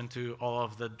template option to all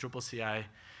of the Drupal CI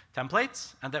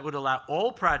templates. And that would allow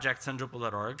all projects in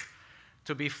Drupal.org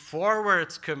to be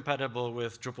forwards compatible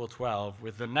with Drupal 12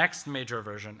 with the next major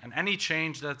version. And any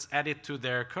change that's added to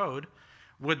their code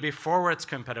would be forwards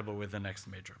compatible with the next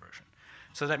major version.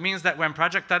 So that means that when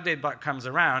project update bug comes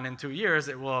around in 2 years,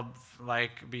 it will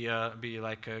be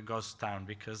like a ghost town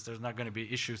because there's not going to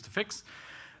be issues to fix,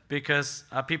 because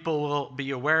people will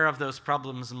be aware of those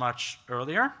problems much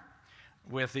earlier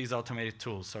with these automated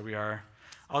tools. So we are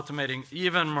automating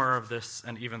even more of this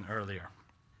and even earlier.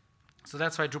 So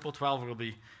that's why Drupal 12 will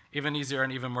be even easier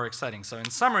and even more exciting. So in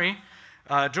summary,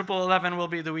 Drupal 11 will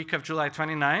be the week of July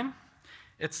 29.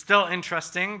 It's still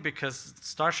interesting because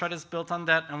Starshot is built on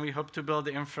that, and we hope to build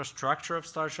the infrastructure of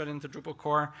Starshot into Drupal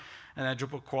core, and then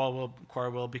Drupal core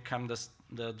will become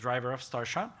the driver of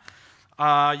Starshot.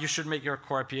 You should make your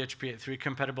core PHP 8.3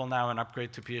 compatible now and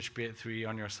upgrade to PHP 8.3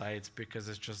 on your sites because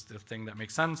it's just the thing that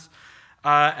makes sense.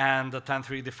 And the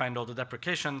 10.3 defined all the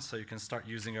deprecations, so you can start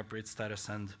using upgrade status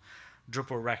and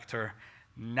Drupal rector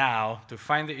now to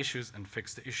find the issues and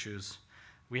fix the issues.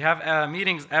 We have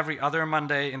meetings every other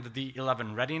Monday in the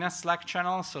D11 readiness Slack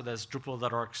channel, so there's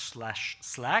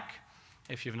drupal.org/Slack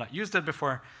if you've not used it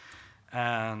before.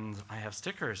 And I have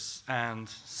stickers and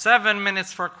 7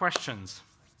 minutes for questions.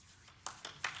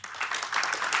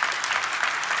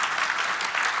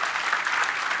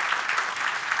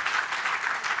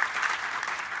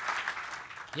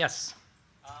 Yes.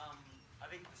 I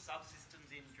think the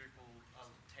subsystems in Drupal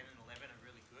 10 and 11 are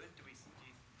really good. Do you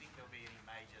think there'll be any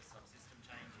major subsystem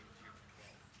change in Drupal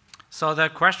 12? So the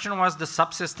question was, the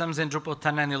subsystems in Drupal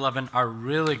 10 and 11 are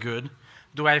really good.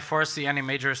 Do I foresee any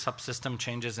major subsystem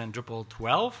changes in Drupal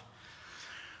 12?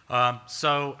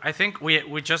 So I think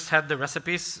we just had the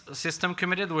recipes system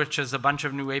committed, which is a bunch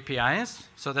of new APIs.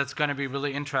 So that's going to be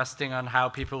really interesting on how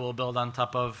people will build on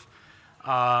top of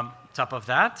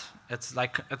that. It's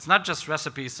not just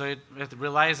recipes, so it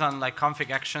relies on like config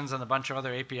actions and a bunch of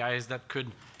other APIs that could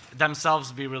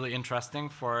themselves be really interesting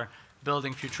for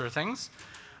building future things.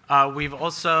 We've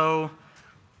also,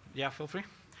 feel free.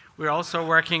 We're also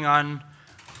working on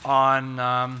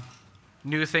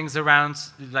new things around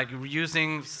like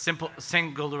using simple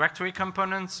single directory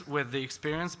components with the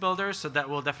experience builder, so that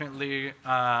will definitely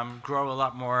grow a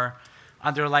lot more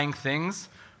underlying things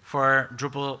for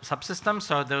Drupal subsystems.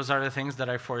 So those are the things that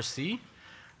I foresee.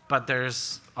 But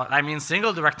there's,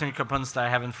 single directory components that I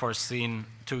haven't foreseen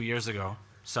 2 years ago.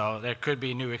 So there could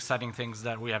be new exciting things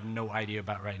that we have no idea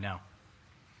about right now.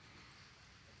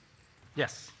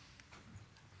 Yes?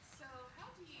 So how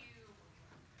do you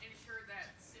ensure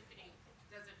that Symfony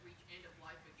doesn't reach end of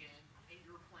life again in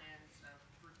your plans of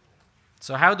Drupal?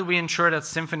 So how do we ensure that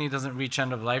Symfony doesn't reach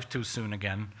end of life too soon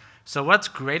again? So what's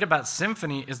great about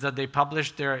Symfony is that they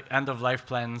publish their end-of-life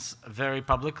plans very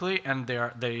publicly, and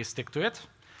they stick to it.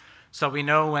 So we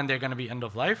know when they're going to be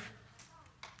end-of-life.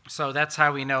 So that's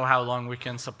how we know how long we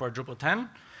can support Drupal 10.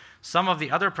 Some of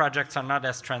the other projects are not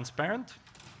as transparent.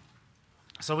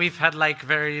 So we've had like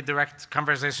very direct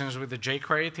conversations with the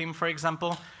jQuery team, for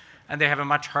example, and they have a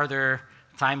much harder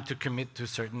time to commit to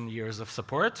certain years of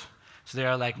support. So they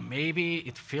are like, maybe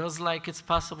it feels like it's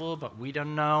possible, but we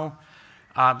don't know.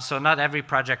 So not every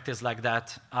project is like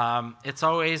that. It's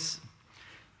always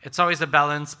a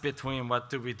balance between what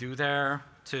do we do there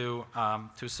to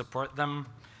support them.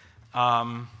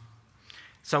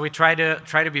 So we try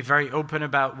to be very open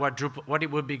about what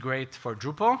it would be great for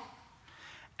Drupal,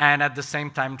 and at the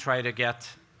same time try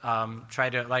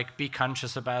to like be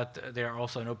conscious about they're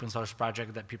also an open source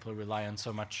project that people rely on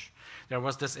so much. There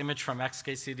was this image from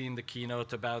XKCD in the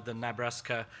keynote about the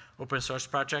Nebraska open source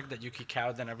project that you kick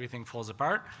out and everything falls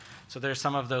apart. So there's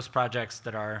some of those projects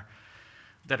that are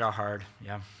hard.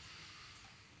 Yeah.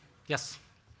 Yes.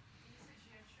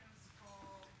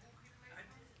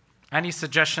 Any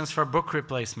suggestions for book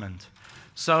replacement?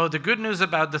 So the good news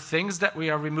about the things that we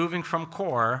are removing from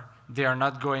core, they are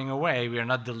not going away. We are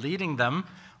not deleting them.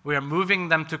 We are moving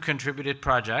them to contributed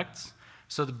projects.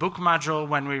 So the book module,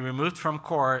 when we removed from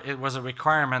core, it was a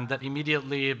requirement that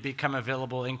immediately become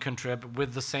available in contrib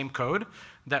with the same code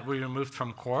that we removed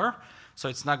from core. So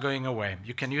it's not going away.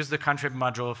 You can use the contrib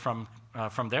module from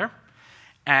there.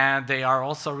 And they are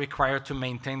also required to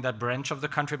maintain that branch of the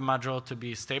contrib module to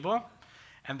be stable.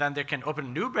 And then they can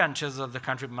open new branches of the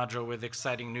contrib module with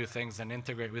exciting new things and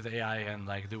integrate with AI and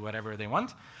like do whatever they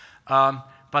want.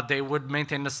 But they would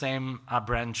maintain the same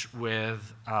branch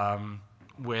with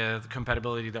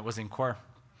compatibility that was in core.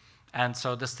 And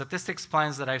so the statistics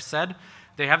plans that I've said,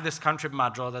 they have this contrib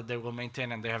module that they will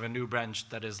maintain, and they have a new branch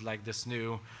that is like this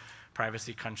new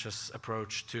privacy-conscious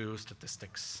approach to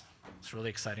statistics. It's really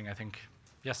exciting, I think.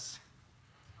 Yes?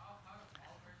 How involved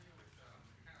are you with kind of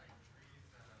like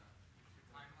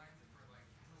timelines for like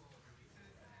Drupal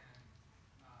releases, and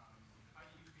how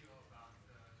do you feel about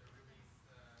the release being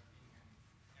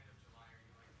in end of July? Are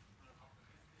you like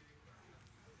optimistic or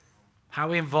pessimistic?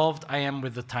 How involved I am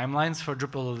with the timelines for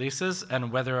Drupal releases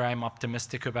and whether I'm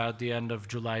optimistic about the end of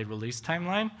July release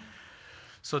timeline.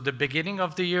 So the beginning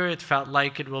of the year, it felt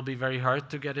like it will be very hard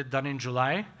to get it done in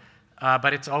July.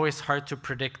 But it's always hard to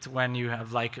predict when you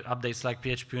have like updates like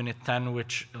PHP Unit 10,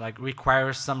 which like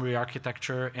requires some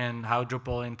re-architecture in how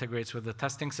Drupal integrates with the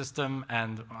testing system,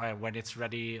 and when it's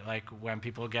ready, like when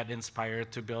people get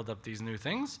inspired to build up these new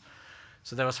things.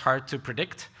 So that was hard to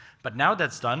predict, but now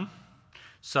that's done.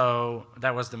 So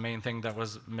that was the main thing that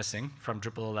was missing from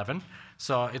Drupal 11.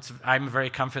 So I'm very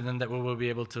confident that we will be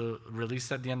able to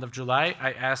release at the end of July.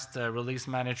 I asked release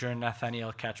manager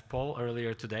Nathaniel Catchpole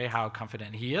earlier today how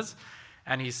confident he is.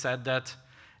 And he said that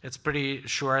it's pretty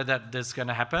sure that this is going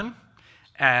to happen.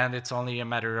 And it's only a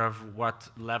matter of what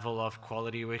level of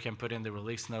quality we can put in the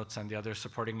release notes and the other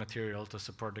supporting material to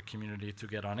support the community to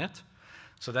get on it.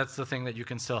 So that's the thing that you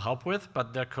can still help with,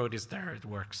 but the code is there, it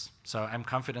works. So I'm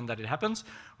confident that it happens.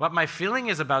 What my feeling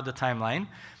is about the timeline,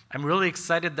 I'm really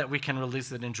excited that we can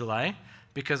release it in July,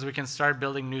 because we can start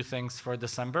building new things for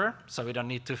December, so we don't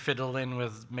need to fiddle in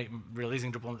with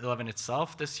releasing Drupal 11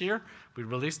 itself this year. We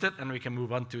released it, and we can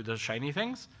move on to the shiny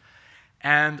things.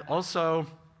 And also,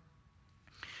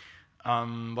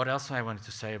 what else I wanted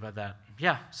to say about that?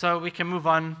 Yeah, so we can move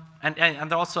on,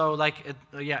 and also like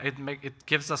it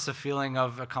gives us a feeling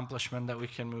of accomplishment that we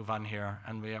can move on here,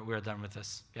 and we're done with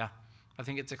this. Yeah, I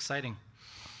think it's exciting.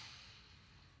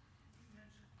 You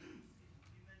mentioned the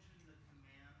command to run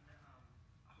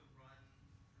Drupal just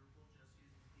using PHP. What was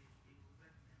that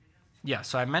command again? Yeah,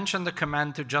 so I mentioned the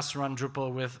command to just run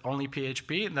Drupal with only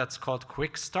PHP. That's called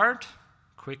quick start,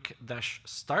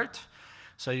 quick-start.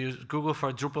 So you Google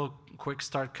for Drupal quick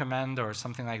start command or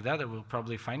something like that, it will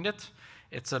probably find it.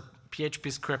 It's a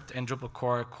PHP script in Drupal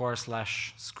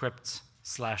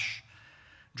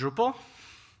core/scripts/Drupal,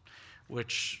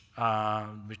 which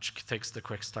takes the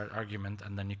quick start argument,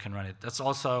 and then you can run it. That's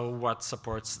also what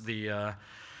supports the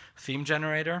theme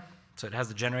generator. So it has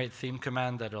the generate theme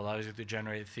command that allows you to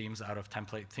generate themes out of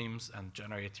template themes and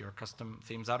generate your custom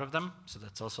themes out of them. So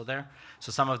that's also there.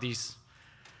 So some of these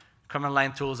command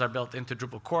line tools are built into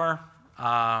Drupal core.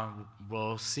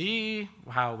 We'll see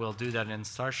how we'll do that in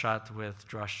Starshot with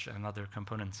Drush and other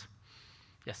components.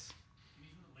 Yes? Can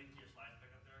you put a link to your slides back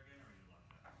up there again, or are you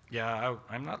locked out? Yeah,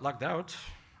 I'm not logged out.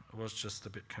 It was just a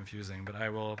bit confusing, but I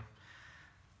will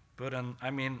put on,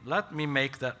 let me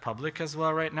make that public as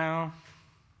well right now.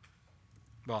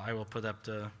 Well, I will put up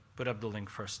the link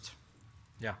first.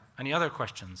 Yeah, any other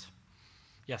questions?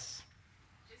 Yes?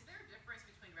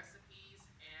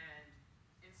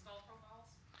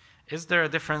 Is there a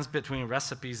difference between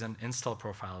recipes and install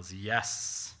profiles?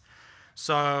 Yes.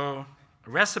 So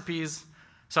recipes,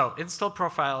 So install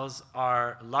profiles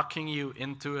are locking you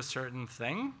into a certain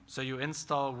thing. So you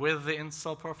install with the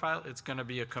install profile. It's going to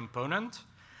be a component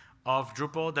of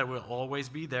Drupal that will always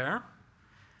be there.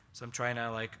 So I'm trying to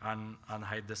like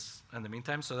unhide this in the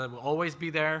meantime. So that will always be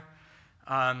there.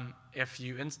 If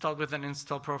you install with an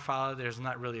install profile, there's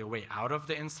not really a way out of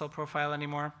the install profile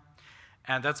anymore.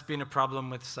 And that's been a problem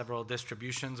with several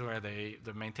distributions where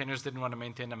the maintainers didn't want to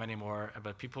maintain them anymore,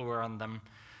 but people were on them.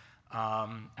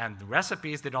 And the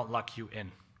recipes, they don't lock you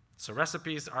in. So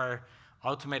recipes are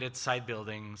automated site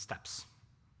building steps.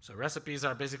 So recipes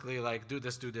are basically like, do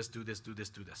this, do this, do this, do this,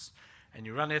 do this. And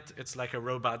you run it, it's like a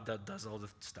robot that does all the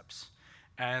steps.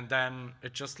 And then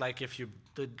it's just like if you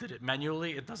did it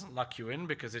manually, it doesn't lock you in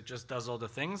because it just does all the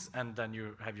things, and then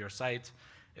you have your site.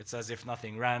 It's as if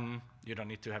nothing ran. You don't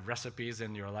need to have recipes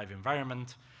in your live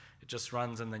environment. It just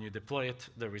runs, and then you deploy it,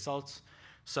 the results.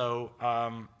 So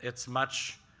it's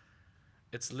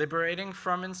liberating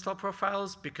from install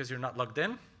profiles because you're not logged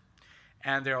in.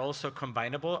 And they're also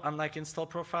combinable, unlike install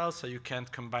profiles. So you can't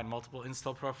combine multiple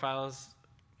install profiles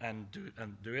and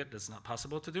do it. It's not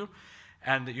possible to do.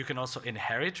 And you can also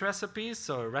inherit recipes.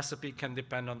 So a recipe can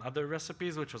depend on other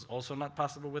recipes, which was also not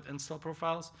possible with install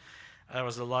profiles. There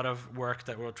was a lot of work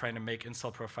that we were trying to make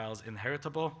install profiles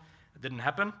inheritable. It didn't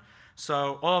happen.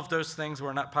 So all of those things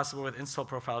were not possible with install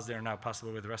profiles. They are now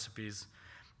possible with recipes.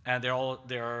 And they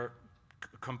are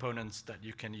components that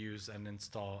you can use and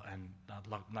install and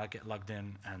not get logged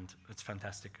in. And it's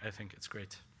fantastic. I think it's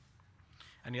great.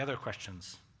 Any other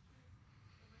questions?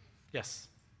 Yes?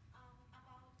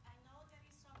 I know there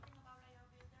is something about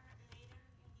layout builder later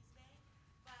in this day,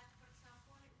 but for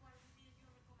example, what would be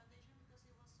your recommendation, because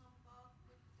it was some bug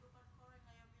with Drupal core and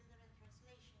layout builder and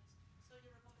translations. So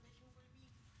your recommendation will be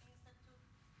instead to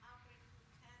upgrade to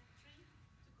 10.3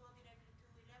 to go directly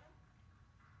to 11?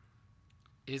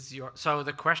 So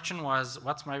the question was,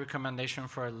 what's my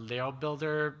recommendation for layout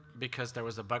builder because there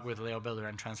was a bug with layout builder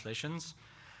and translations?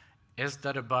 Is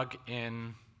that a bug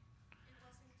in?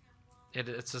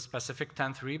 It's a specific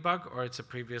 10.3 bug, or it's a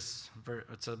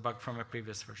it's a bug from a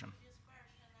previous version? I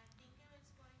think it's going to be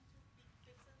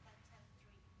fixed by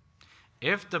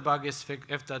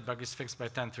 10.3. If that bug is fixed by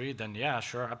 10.3, then yeah,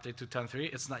 sure, update to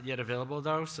 10.3. It's not yet available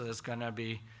though, so it's gonna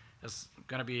be I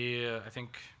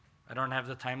think, I don't have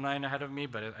the timeline ahead of me,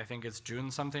 but I think it's June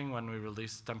something when we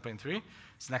release 10.3.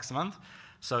 It's next month,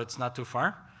 so it's not too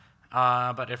far.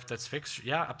 But if that's fixed,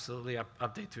 yeah, absolutely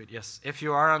update to it, yes. If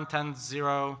you are on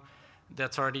 10.0,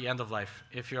 that's already end of life.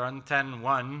 If you're on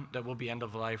 10.1, that will be end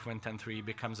of life when 10.3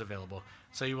 becomes available.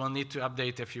 So you will need to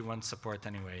update if you want support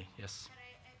anyway, yes. But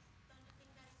don't you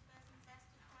think that it's best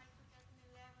to try to get an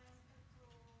 11 to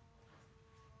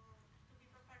be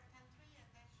prepared 10.3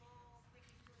 and then go quickly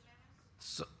to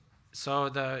 11? So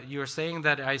you're saying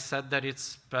that I said that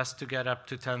it's best to get up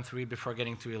to 10.3 before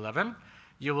getting to 11.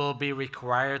 You will be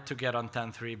required to get on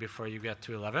 10.3 before you get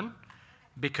to 11,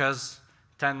 because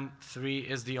 10.3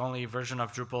 is the only version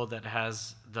of Drupal that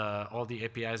has all the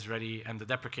APIs ready and the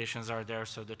deprecations are there,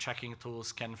 so the checking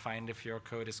tools can find if your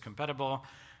code is compatible.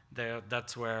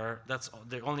 That's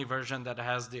the only version that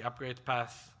has the upgrade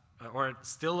path, or it's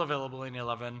still available in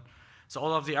 11. So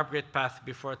all of the upgrade path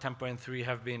before 10.3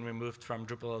 have been removed from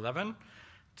Drupal 11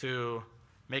 to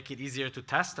make it easier to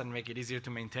test and make it easier to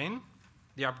maintain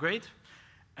the upgrade.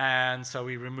 And so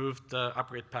we removed the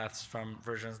upgrade paths from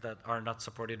versions that are not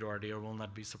supported already or will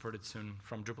not be supported soon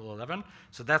from Drupal 11.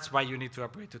 So that's why you need to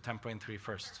upgrade to 10.3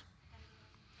 first.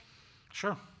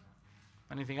 Sure.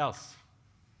 Anything else?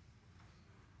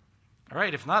 All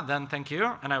right, if not, then thank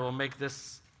you. And I will make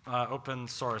this open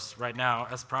source right now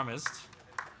as promised.